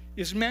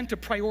is meant to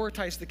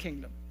prioritize the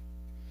kingdom.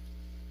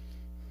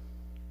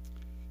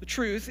 The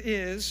truth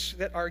is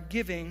that our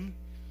giving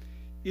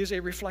is a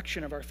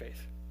reflection of our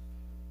faith.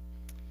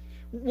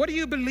 What do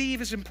you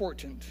believe is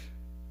important?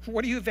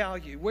 What do you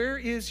value? Where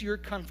is your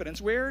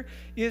confidence? Where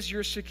is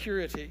your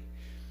security?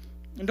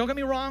 And don't get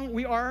me wrong,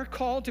 we are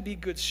called to be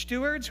good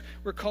stewards.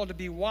 We're called to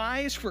be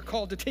wise. We're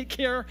called to take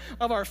care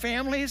of our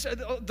families.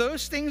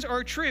 Those things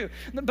are true.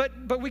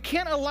 But we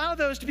can't allow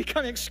those to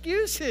become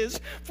excuses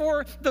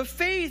for the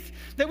faith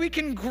that we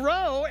can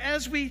grow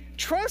as we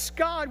trust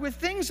God with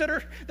things that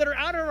are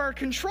out of our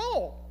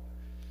control.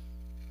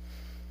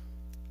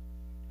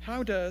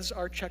 How does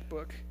our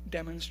checkbook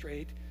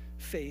demonstrate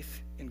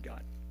faith in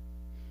God?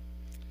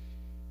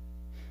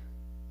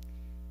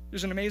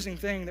 There's an amazing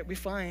thing that we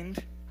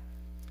find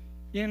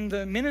in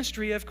the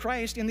ministry of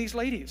Christ in these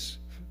ladies.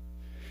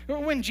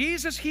 When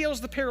Jesus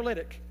heals the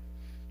paralytic,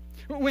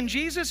 when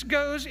Jesus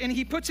goes and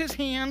he puts his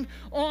hand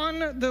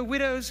on the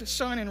widow's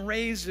son and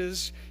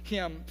raises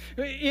him,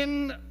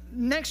 in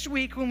next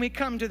week when we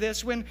come to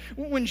this, when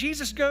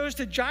Jesus goes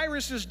to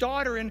Jairus'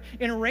 daughter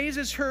and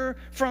raises her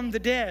from the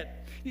dead,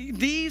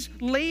 these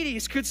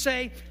ladies could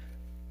say,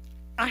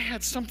 I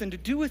had something to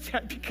do with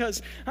that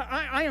because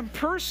I am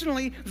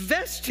personally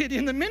vested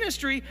in the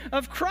ministry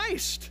of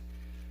Christ.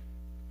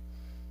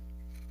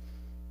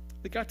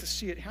 They got to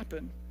see it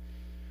happen.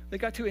 They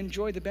got to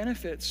enjoy the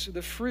benefits,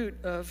 the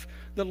fruit of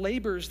the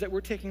labors that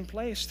were taking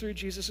place through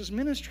Jesus'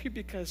 ministry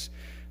because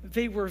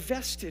they were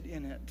vested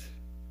in it.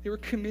 They were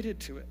committed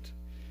to it.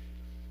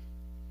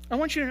 I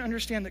want you to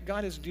understand that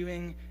God is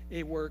doing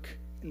a work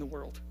in the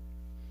world.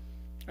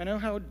 I know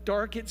how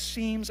dark it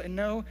seems. I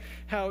know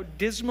how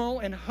dismal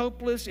and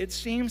hopeless it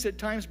seems at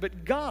times,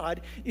 but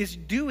God is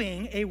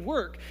doing a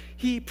work.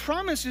 He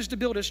promises to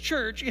build his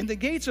church, and the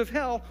gates of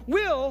hell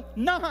will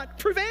not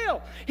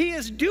prevail. He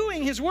is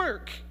doing his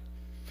work.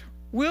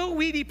 Will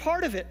we be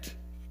part of it?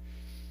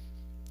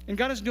 And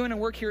God is doing a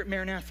work here at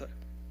Maranatha.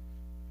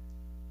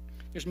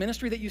 There's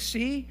ministry that you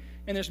see,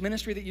 and there's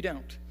ministry that you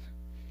don't.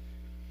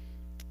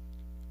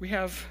 We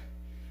have,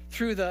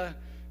 through the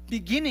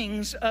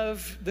beginnings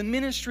of the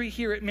ministry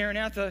here at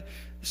Maranatha,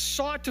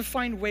 sought to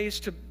find ways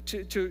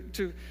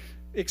to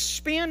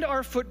expand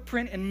our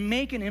footprint and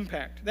make an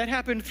impact. That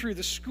happened through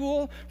the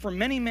school for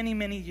many, many,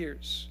 many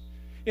years.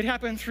 It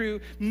happened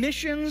through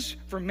missions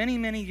for many,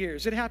 many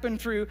years. It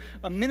happened through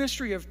a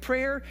ministry of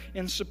prayer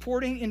and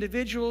supporting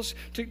individuals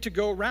to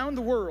go around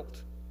the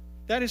world.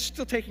 That is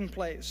still taking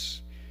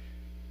place.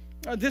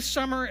 This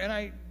summer, and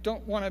I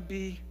don't want to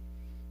be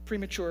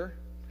premature,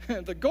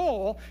 the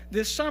goal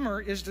this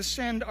summer is to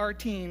send our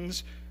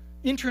teens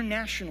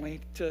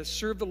internationally to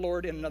serve the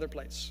Lord in another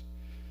place.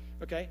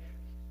 Okay?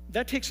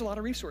 That takes a lot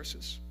of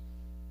resources.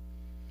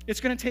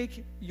 It's going to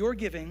take your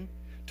giving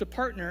to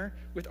partner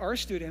with our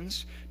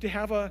students to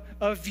have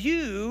a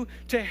view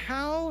to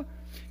how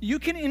you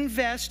can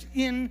invest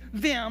in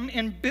them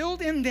and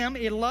build in them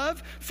a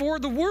love for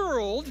the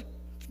world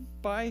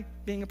by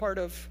being a part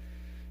of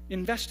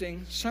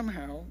investing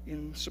somehow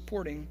in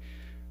supporting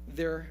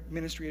their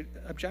ministry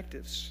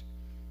objectives.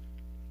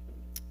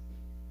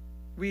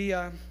 We,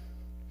 for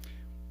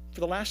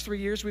the last 3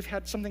 years, we've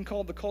had something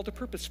called the Call to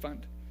Purpose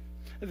Fund.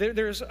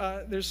 There's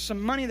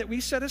some money that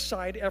we set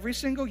aside every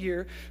single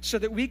year so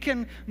that we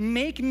can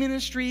make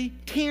ministry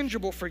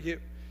tangible for you,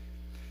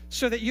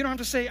 so that you don't have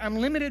to say, I'm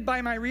limited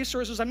by my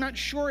resources. I'm not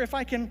sure if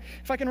I can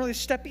really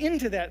step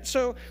into that.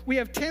 So we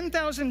have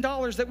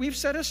 $10,000 that we've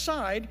set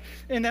aside,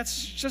 and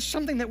that's just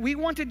something that we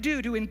want to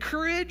do to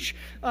encourage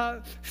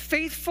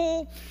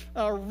faithful,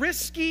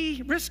 risk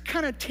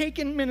kind of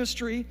taken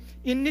ministry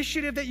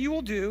initiative that you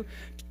will do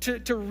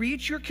to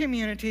reach your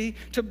community,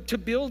 to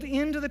build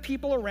into the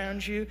people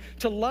around you,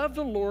 to love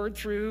the Lord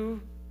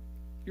through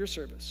your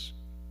service.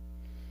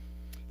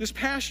 This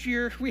past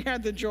year, we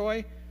had the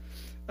joy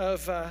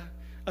of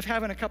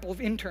having a couple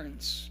of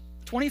interns.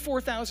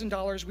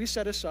 $24,000 we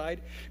set aside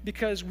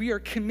because we are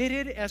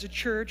committed as a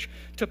church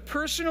to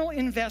personal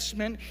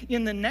investment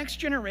in the next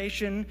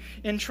generation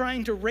and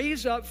trying to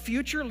raise up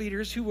future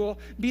leaders who will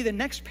be the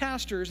next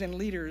pastors and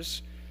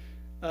leaders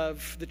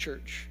of the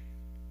church.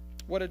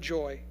 What a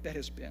joy that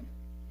has been.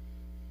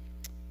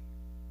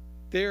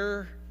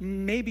 There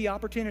may be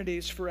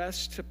opportunities for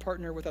us to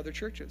partner with other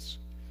churches.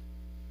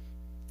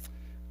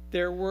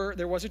 There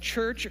was a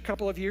church a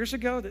couple of years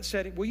ago that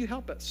said, will you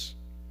help us?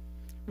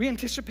 We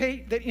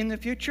anticipate that in the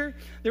future,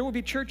 there will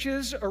be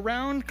churches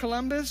around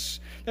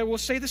Columbus that will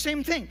say the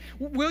same thing.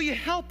 Will you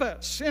help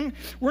us? And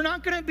we're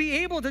not going to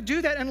be able to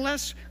do that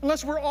unless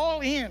we're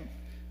all in.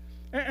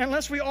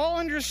 Unless we all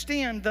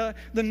understand the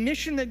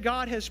mission that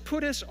God has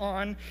put us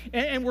on,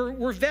 and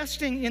we're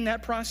vesting in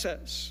that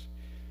process.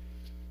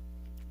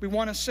 We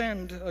want to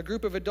send a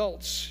group of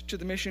adults to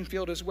the mission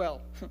field as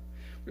well.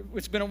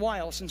 It's been a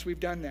while since we've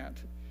done that.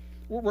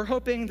 We're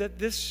hoping that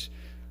this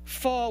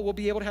fall we'll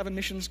be able to have a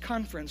missions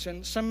conference,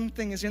 and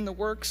something is in the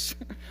works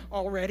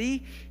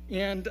already,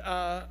 and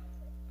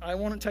I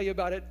won't tell you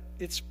about it.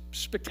 It's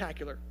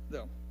spectacular,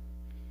 though.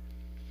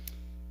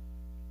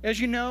 As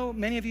you know,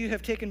 many of you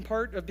have taken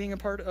part of being a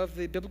part of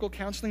the biblical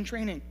counseling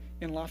training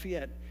in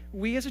Lafayette.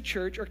 We as a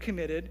church are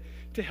committed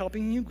to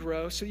helping you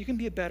grow so you can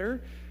be a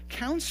better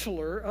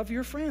counselor of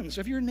your friends,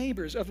 of your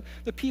neighbors, of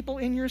the people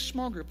in your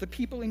small group, the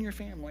people in your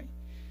family.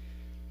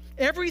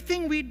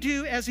 Everything we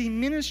do as a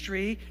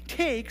ministry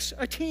takes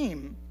a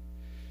team.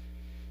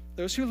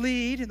 Those who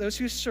lead, those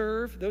who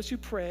serve, those who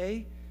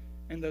pray,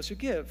 and those who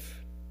give.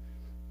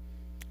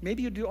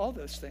 Maybe you do all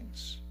those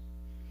things.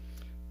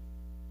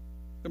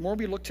 The more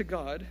we look to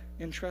God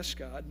and trust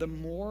God, the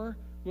more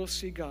we'll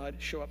see God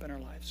show up in our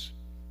lives.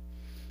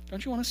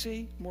 Don't you want to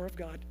see more of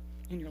God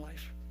in your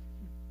life?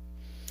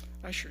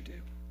 I sure do.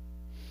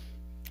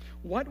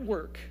 What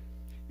work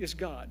is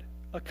God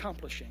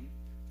accomplishing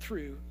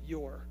through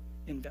your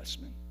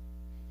investment?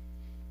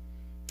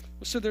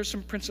 So there's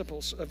some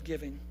principles of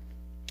giving.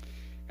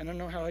 And I don't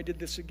know how I did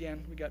this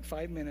again. We got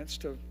 5 minutes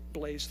to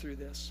blaze through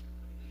this.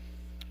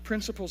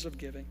 Principles of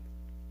giving.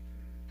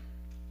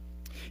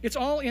 It's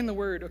all in the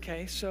Word,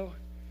 okay? So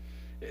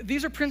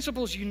these are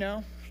principles you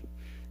know.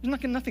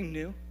 There's nothing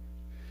new.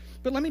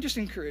 But let me just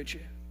encourage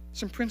you.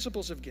 Some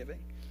principles of giving.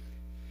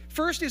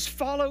 First is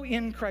follow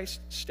in Christ's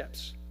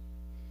steps.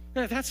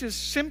 That's as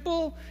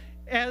simple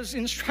as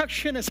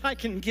instruction as I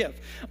can give.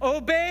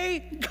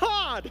 Obey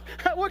God.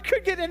 What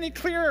could get any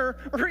clearer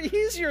or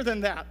easier than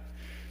that?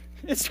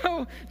 And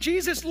so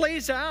Jesus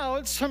lays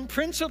out some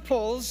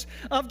principles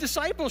of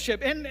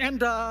discipleship. And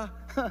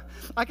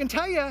I can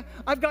tell you,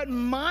 I've got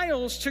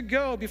miles to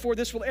go before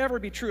this will ever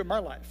be true in my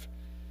life.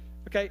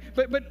 Okay,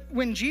 but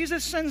when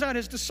Jesus sends out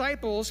his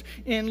disciples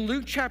in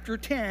Luke chapter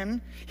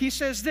 10, he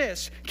says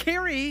this: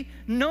 carry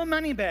no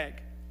money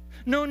bag,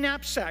 no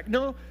knapsack,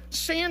 no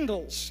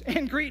sandals,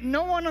 and greet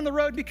no one on the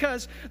road,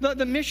 because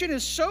the mission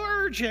is so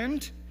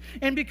urgent,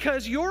 and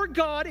because your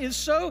God is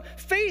so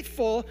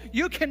faithful,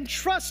 you can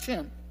trust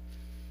him.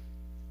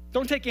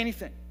 Don't take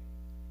anything.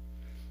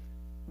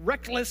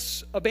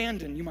 Reckless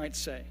abandon, you might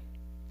say,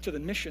 to the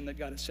mission that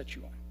God has set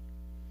you on.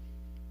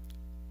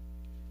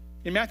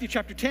 In Matthew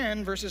chapter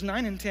 10, verses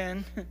 9 and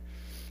 10,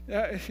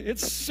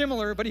 it's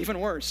similar but even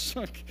worse.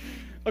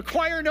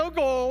 Acquire no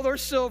gold or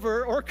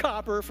silver or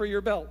copper for your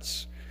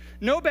belts,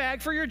 no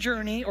bag for your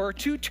journey, or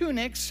 2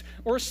 tunics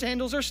or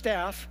sandals or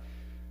staff,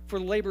 for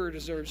the laborer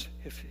deserves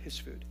his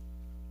food.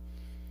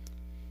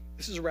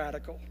 This is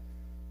radical.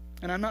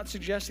 And I'm not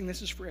suggesting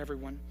this is for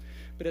everyone,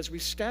 but as we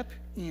step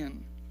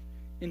in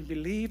and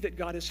believe that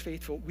God is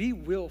faithful, we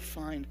will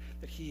find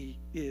that he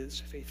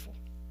is faithful.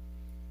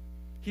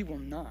 He will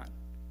not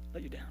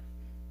let you down.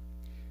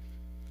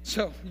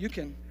 So you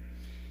can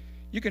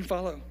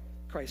follow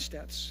Christ's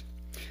steps.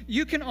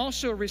 You can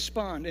also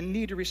respond and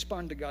need to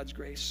respond to God's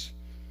grace.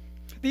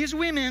 These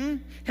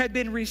women had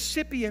been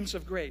recipients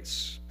of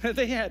grace.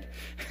 They had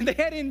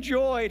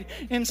enjoyed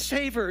and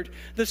savored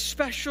the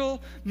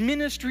special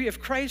ministry of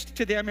Christ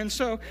to them, and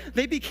so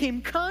they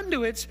became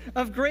conduits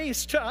of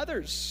grace to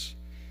others.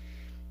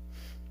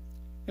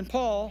 And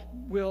Paul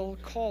will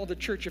call the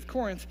church of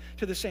Corinth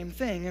to the same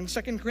thing. In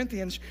 2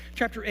 Corinthians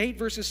chapter 8,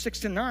 verses 6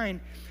 to 9,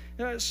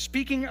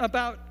 speaking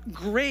about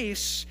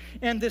grace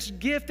and this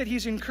gift that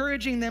he's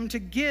encouraging them to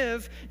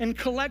give and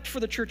collect for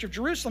the church of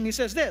Jerusalem, he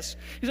says this.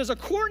 He says,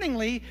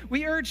 accordingly,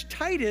 we urge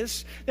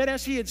Titus that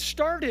as he had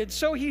started,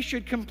 so he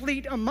should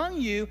complete among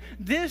you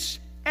this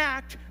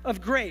act of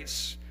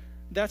grace.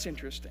 That's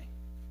interesting.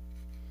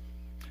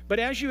 But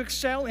as you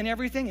excel in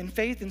everything, in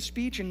faith, in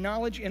speech, in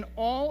knowledge, in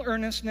all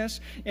earnestness,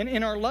 and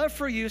in our love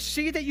for you,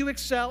 see that you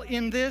excel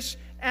in this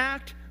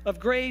act of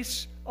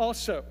grace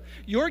also.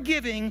 Your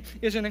giving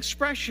is an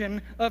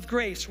expression of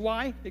grace.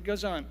 Why? It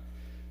goes on.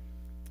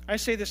 I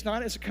say this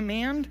not as a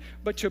command,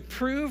 but to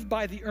prove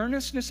by the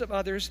earnestness of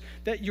others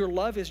that your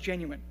love is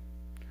genuine.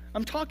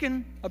 I'm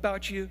talking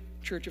about you,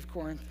 Church of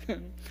Corinth.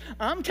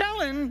 I'm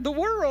telling the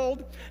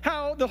world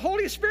how the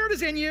Holy Spirit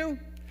is in you.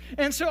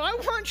 And so I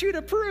want you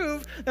to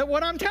prove that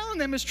what I'm telling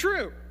them is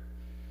true.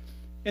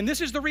 And this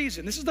is the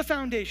reason. This is the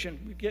foundation.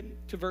 We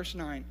get to verse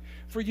 9.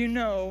 For you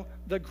know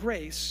the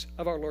grace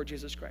of our Lord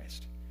Jesus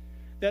Christ,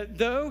 that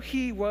though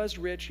he was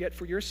rich, yet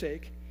for your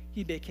sake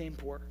he became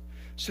poor,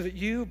 so that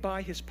you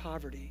by his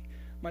poverty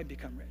might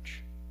become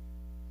rich.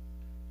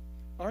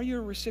 Are you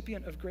a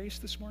recipient of grace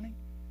this morning?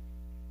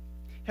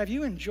 Have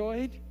you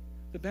enjoyed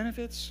the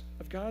benefits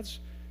of God's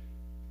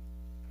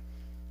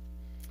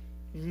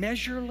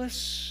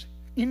measureless,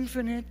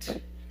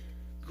 infinite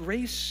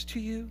grace to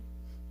you?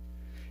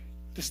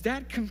 Does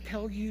that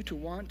compel you to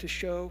want to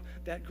show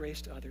that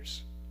grace to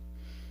others?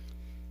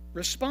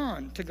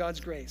 Respond to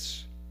God's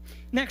grace.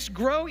 Next,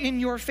 grow in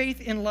your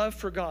faith and love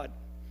for God.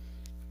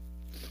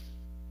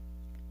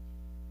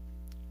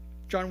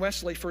 John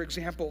Wesley, for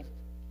example,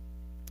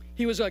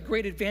 He was a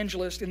great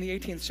evangelist in the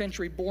 18th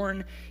century,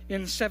 born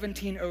in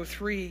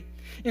 1703.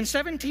 In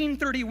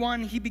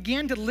 1731, he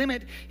began to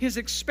limit his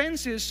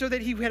expenses so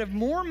that he would have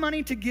more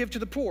money to give to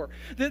the poor.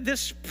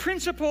 This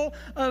principle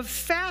of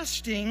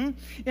fasting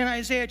in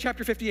Isaiah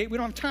chapter 58, we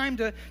don't have time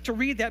to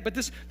read that, but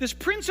this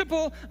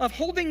principle of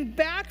holding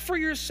back for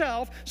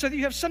yourself so that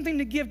you have something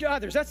to give to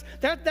others,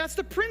 that's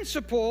the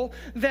principle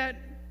that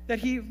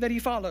he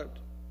followed.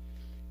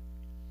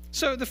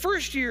 So the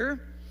first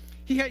year,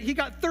 he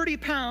got 30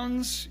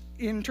 pounds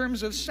in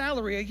terms of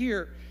salary a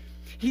year.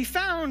 He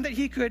found that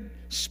he could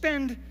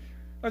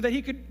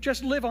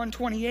just live on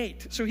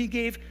 28. So he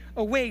gave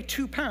away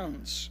 2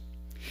 pounds.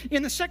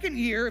 In the second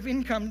year of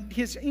income,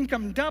 his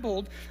income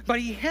doubled, but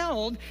he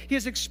held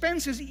his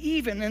expenses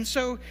even, and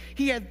so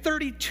he had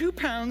 32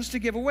 pounds to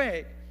give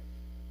away.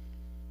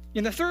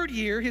 In the third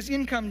year, his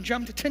income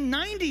jumped to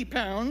 90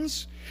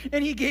 pounds,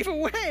 and he gave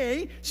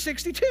away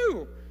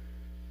 62.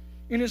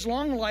 In his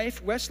long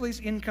life, Wesley's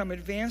income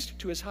advanced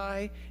to as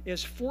high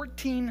as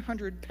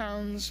 1,400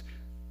 pounds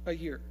a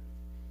year.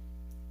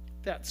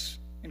 That's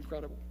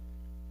incredible.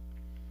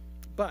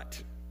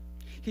 But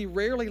he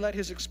rarely let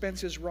his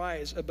expenses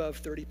rise above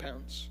 30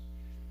 pounds.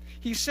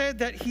 He said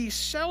that he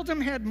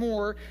seldom had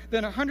more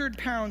than 100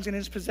 pounds in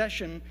his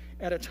possession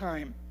at a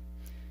time.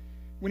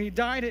 When he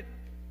died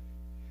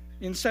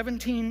in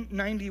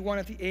 1791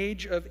 at the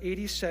age of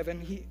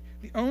 87,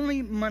 the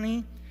only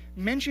money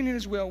mentioned in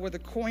his will were the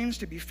coins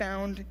to be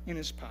found in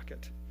his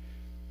pocket.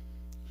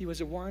 He was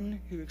the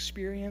one who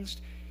experienced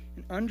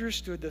and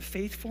understood the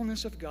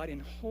faithfulness of God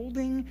in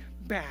holding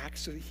back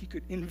so that he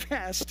could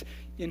invest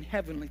in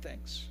heavenly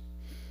things.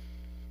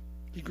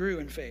 He grew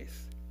in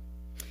faith.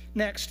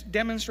 Next,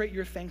 demonstrate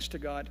your thanks to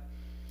God.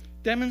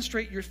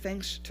 Demonstrate your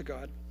thanks to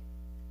God.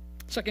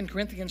 2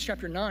 Corinthians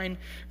chapter 9,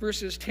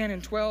 verses 10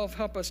 and 12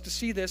 help us to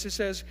see this. It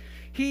says,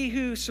 "He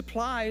who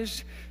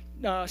supplies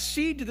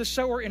seed to the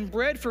sower and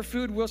bread for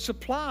food will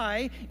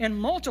supply and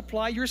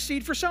multiply your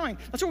seed for sowing."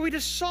 That's what we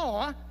just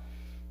saw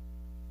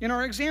in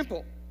our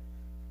example.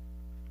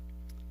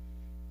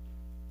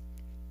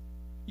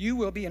 You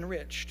will be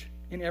enriched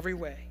in every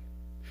way,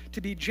 to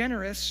be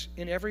generous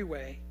in every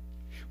way,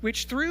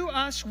 which through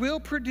us will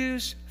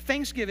produce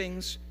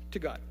thanksgivings to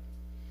God.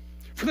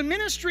 For the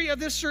ministry of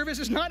this service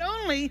is not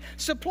only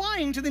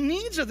supplying to the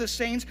needs of the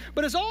saints,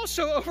 but is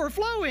also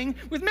overflowing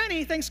with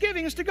many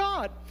thanksgivings to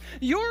God.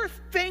 Your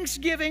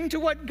thanksgiving to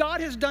what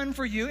God has done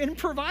for you in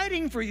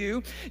providing for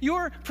you,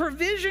 your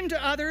provision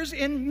to others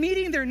in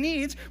meeting their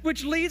needs,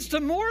 which leads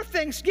to more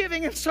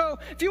thanksgiving. And so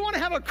if you want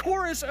to have a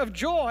chorus of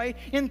joy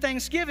in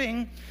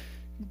thanksgiving,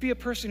 be a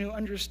person who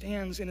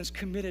understands and is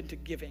committed to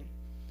giving.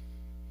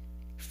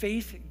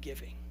 Faith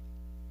giving.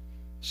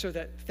 So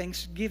that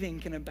thanksgiving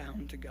can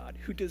abound to God,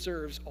 who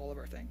deserves all of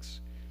our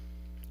thanks.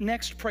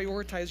 Next,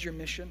 prioritize your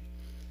mission.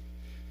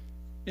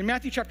 In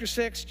Matthew chapter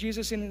 6,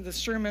 Jesus in the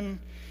Sermon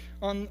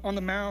on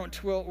the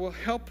Mount will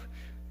help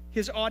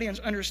his audience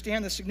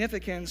understand the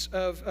significance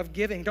of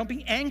giving. Don't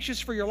be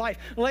anxious for your life.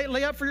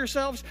 Lay up for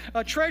yourselves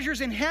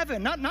treasures in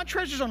heaven, not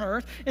treasures on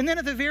earth. And then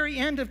at the very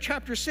end of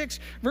chapter 6,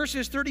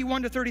 verses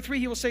 31 to 33,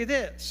 he will say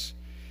this.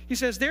 He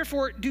says,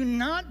 "Therefore, do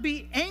not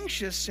be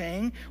anxious,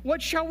 saying,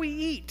 'What shall we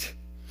eat?'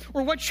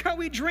 Or what shall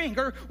we drink?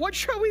 Or what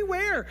shall we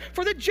wear?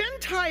 For the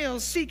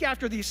Gentiles seek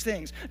after these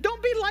things.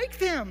 Don't be like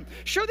them.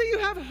 Show that you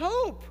have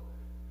hope.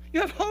 You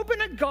have hope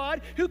in a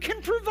God who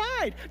can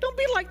provide. Don't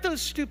be like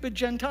those stupid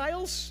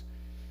Gentiles."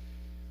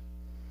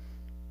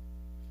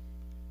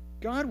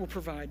 God will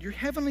provide. Your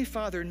heavenly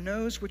Father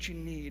knows what you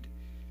need.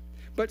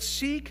 But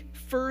seek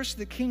first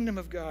the kingdom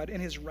of God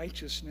and his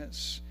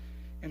righteousness,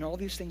 and all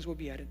these things will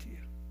be added to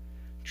you.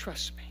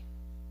 Trust me.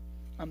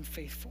 I'm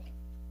faithful.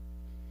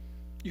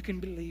 You can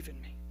believe in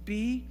me.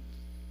 Be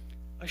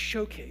a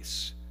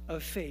showcase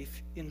of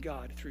faith in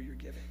God through your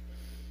giving.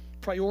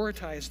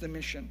 Prioritize the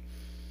mission.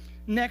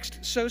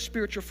 Next, sow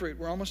spiritual fruit.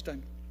 We're almost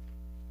done.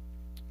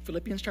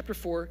 Philippians chapter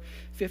 4,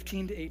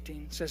 15 to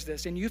 18 says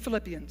this, "And you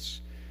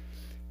Philippians,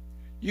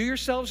 you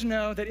yourselves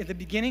know that in the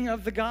beginning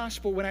of the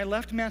gospel, when I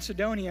left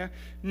Macedonia,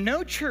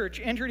 no church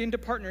entered into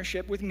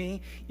partnership with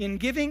me in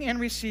giving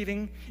and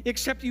receiving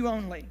except you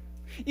only.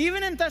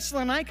 Even in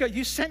Thessalonica,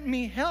 you sent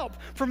me help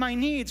for my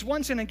needs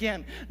once and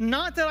again.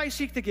 Not that I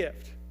seek the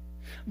gift,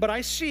 but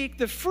I seek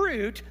the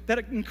fruit that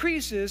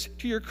increases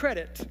to your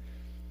credit.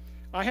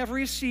 I have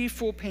received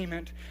full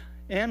payment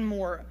and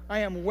more.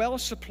 I am well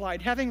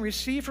supplied, having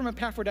received from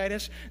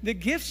Epaphroditus the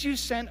gifts you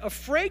sent, a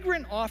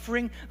fragrant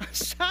offering, a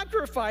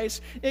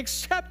sacrifice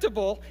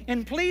acceptable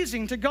and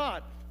pleasing to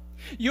God.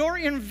 Your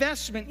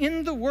investment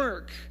in the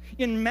work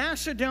in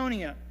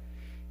Macedonia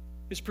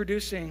is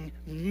producing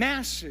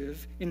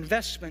massive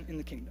investment in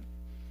the kingdom.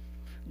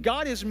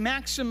 God is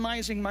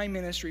maximizing my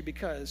ministry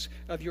because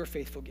of your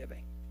faithful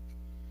giving."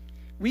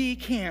 We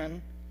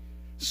can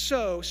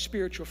sow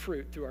spiritual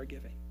fruit through our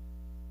giving.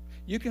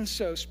 You can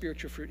sow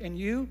spiritual fruit, and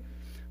you,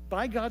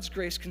 by God's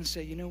grace, can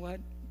say, you know what?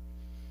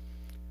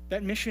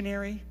 That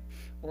missionary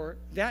or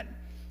that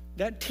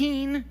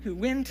teen who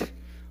went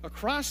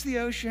across the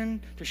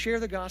ocean to share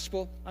the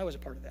gospel, I was a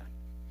part of that.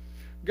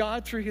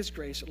 God, through his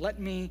grace, let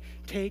me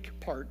take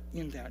part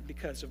in that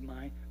because of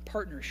my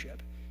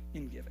partnership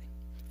in giving.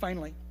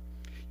 Finally,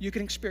 you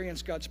can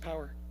experience God's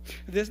power.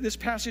 This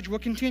passage will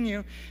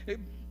continue.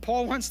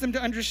 Paul wants them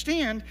to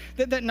understand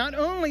that not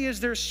only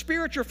is there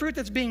spiritual fruit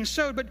that's being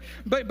sowed,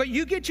 but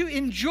you get to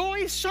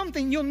enjoy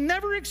something you'll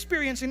never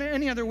experience in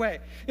any other way.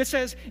 It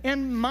says,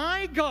 and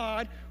my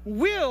God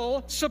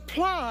will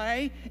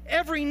supply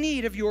every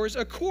need of yours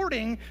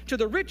according to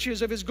the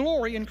riches of his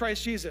glory in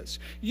Christ Jesus.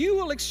 You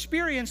will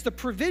experience the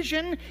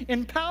provision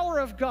and power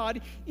of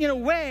God in a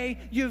way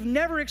you've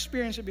never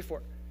experienced it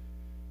before.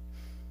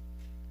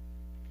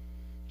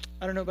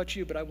 I don't know about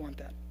you, but I want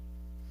that.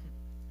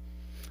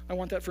 I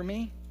want that for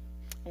me.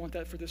 I want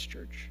that for this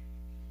church.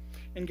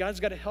 And God's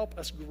got to help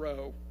us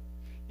grow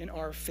in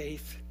our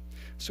faith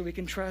so we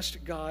can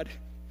trust God,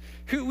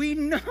 who we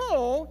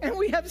know and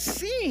we have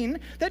seen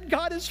that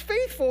God is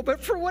faithful,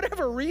 but for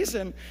whatever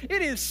reason,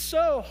 it is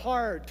so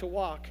hard to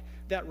walk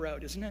that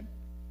road, isn't it?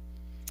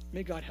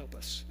 May God help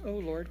us. Oh,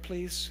 Lord,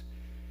 please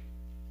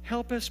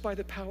help us by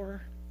the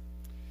power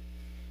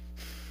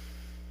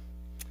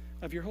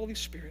of your Holy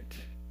Spirit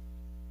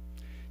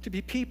to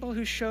be people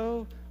who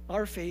show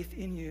our faith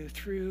in you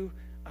through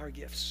our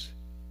gifts.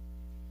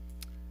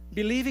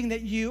 Believing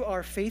that you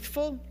are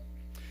faithful,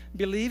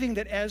 believing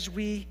that as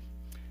we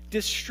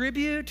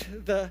distribute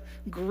the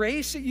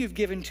grace that you've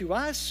given to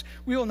us,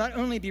 we will not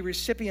only be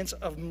recipients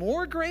of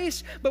more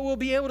grace, but we'll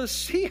be able to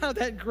see how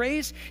that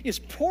grace is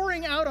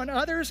pouring out on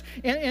others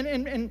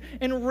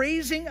and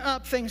raising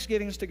up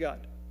thanksgivings to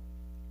God.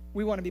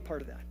 We want to be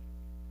part of that.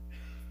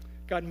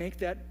 God, make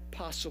that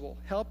possible.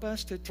 Help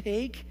us to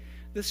take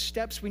the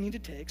steps we need to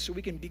take so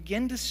we can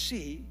begin to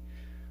see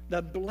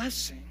the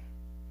blessing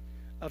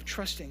of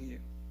trusting you,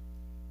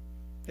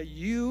 that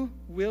you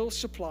will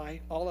supply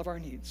all of our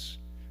needs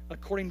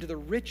according to the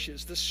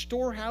riches, the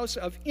storehouse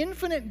of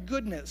infinite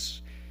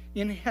goodness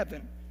in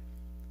heaven.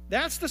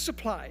 That's the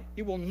supply.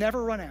 It will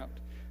never run out.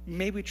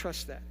 May we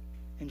trust that.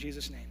 In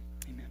Jesus' name,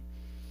 amen.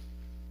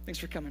 Thanks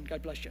for coming.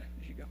 God bless you.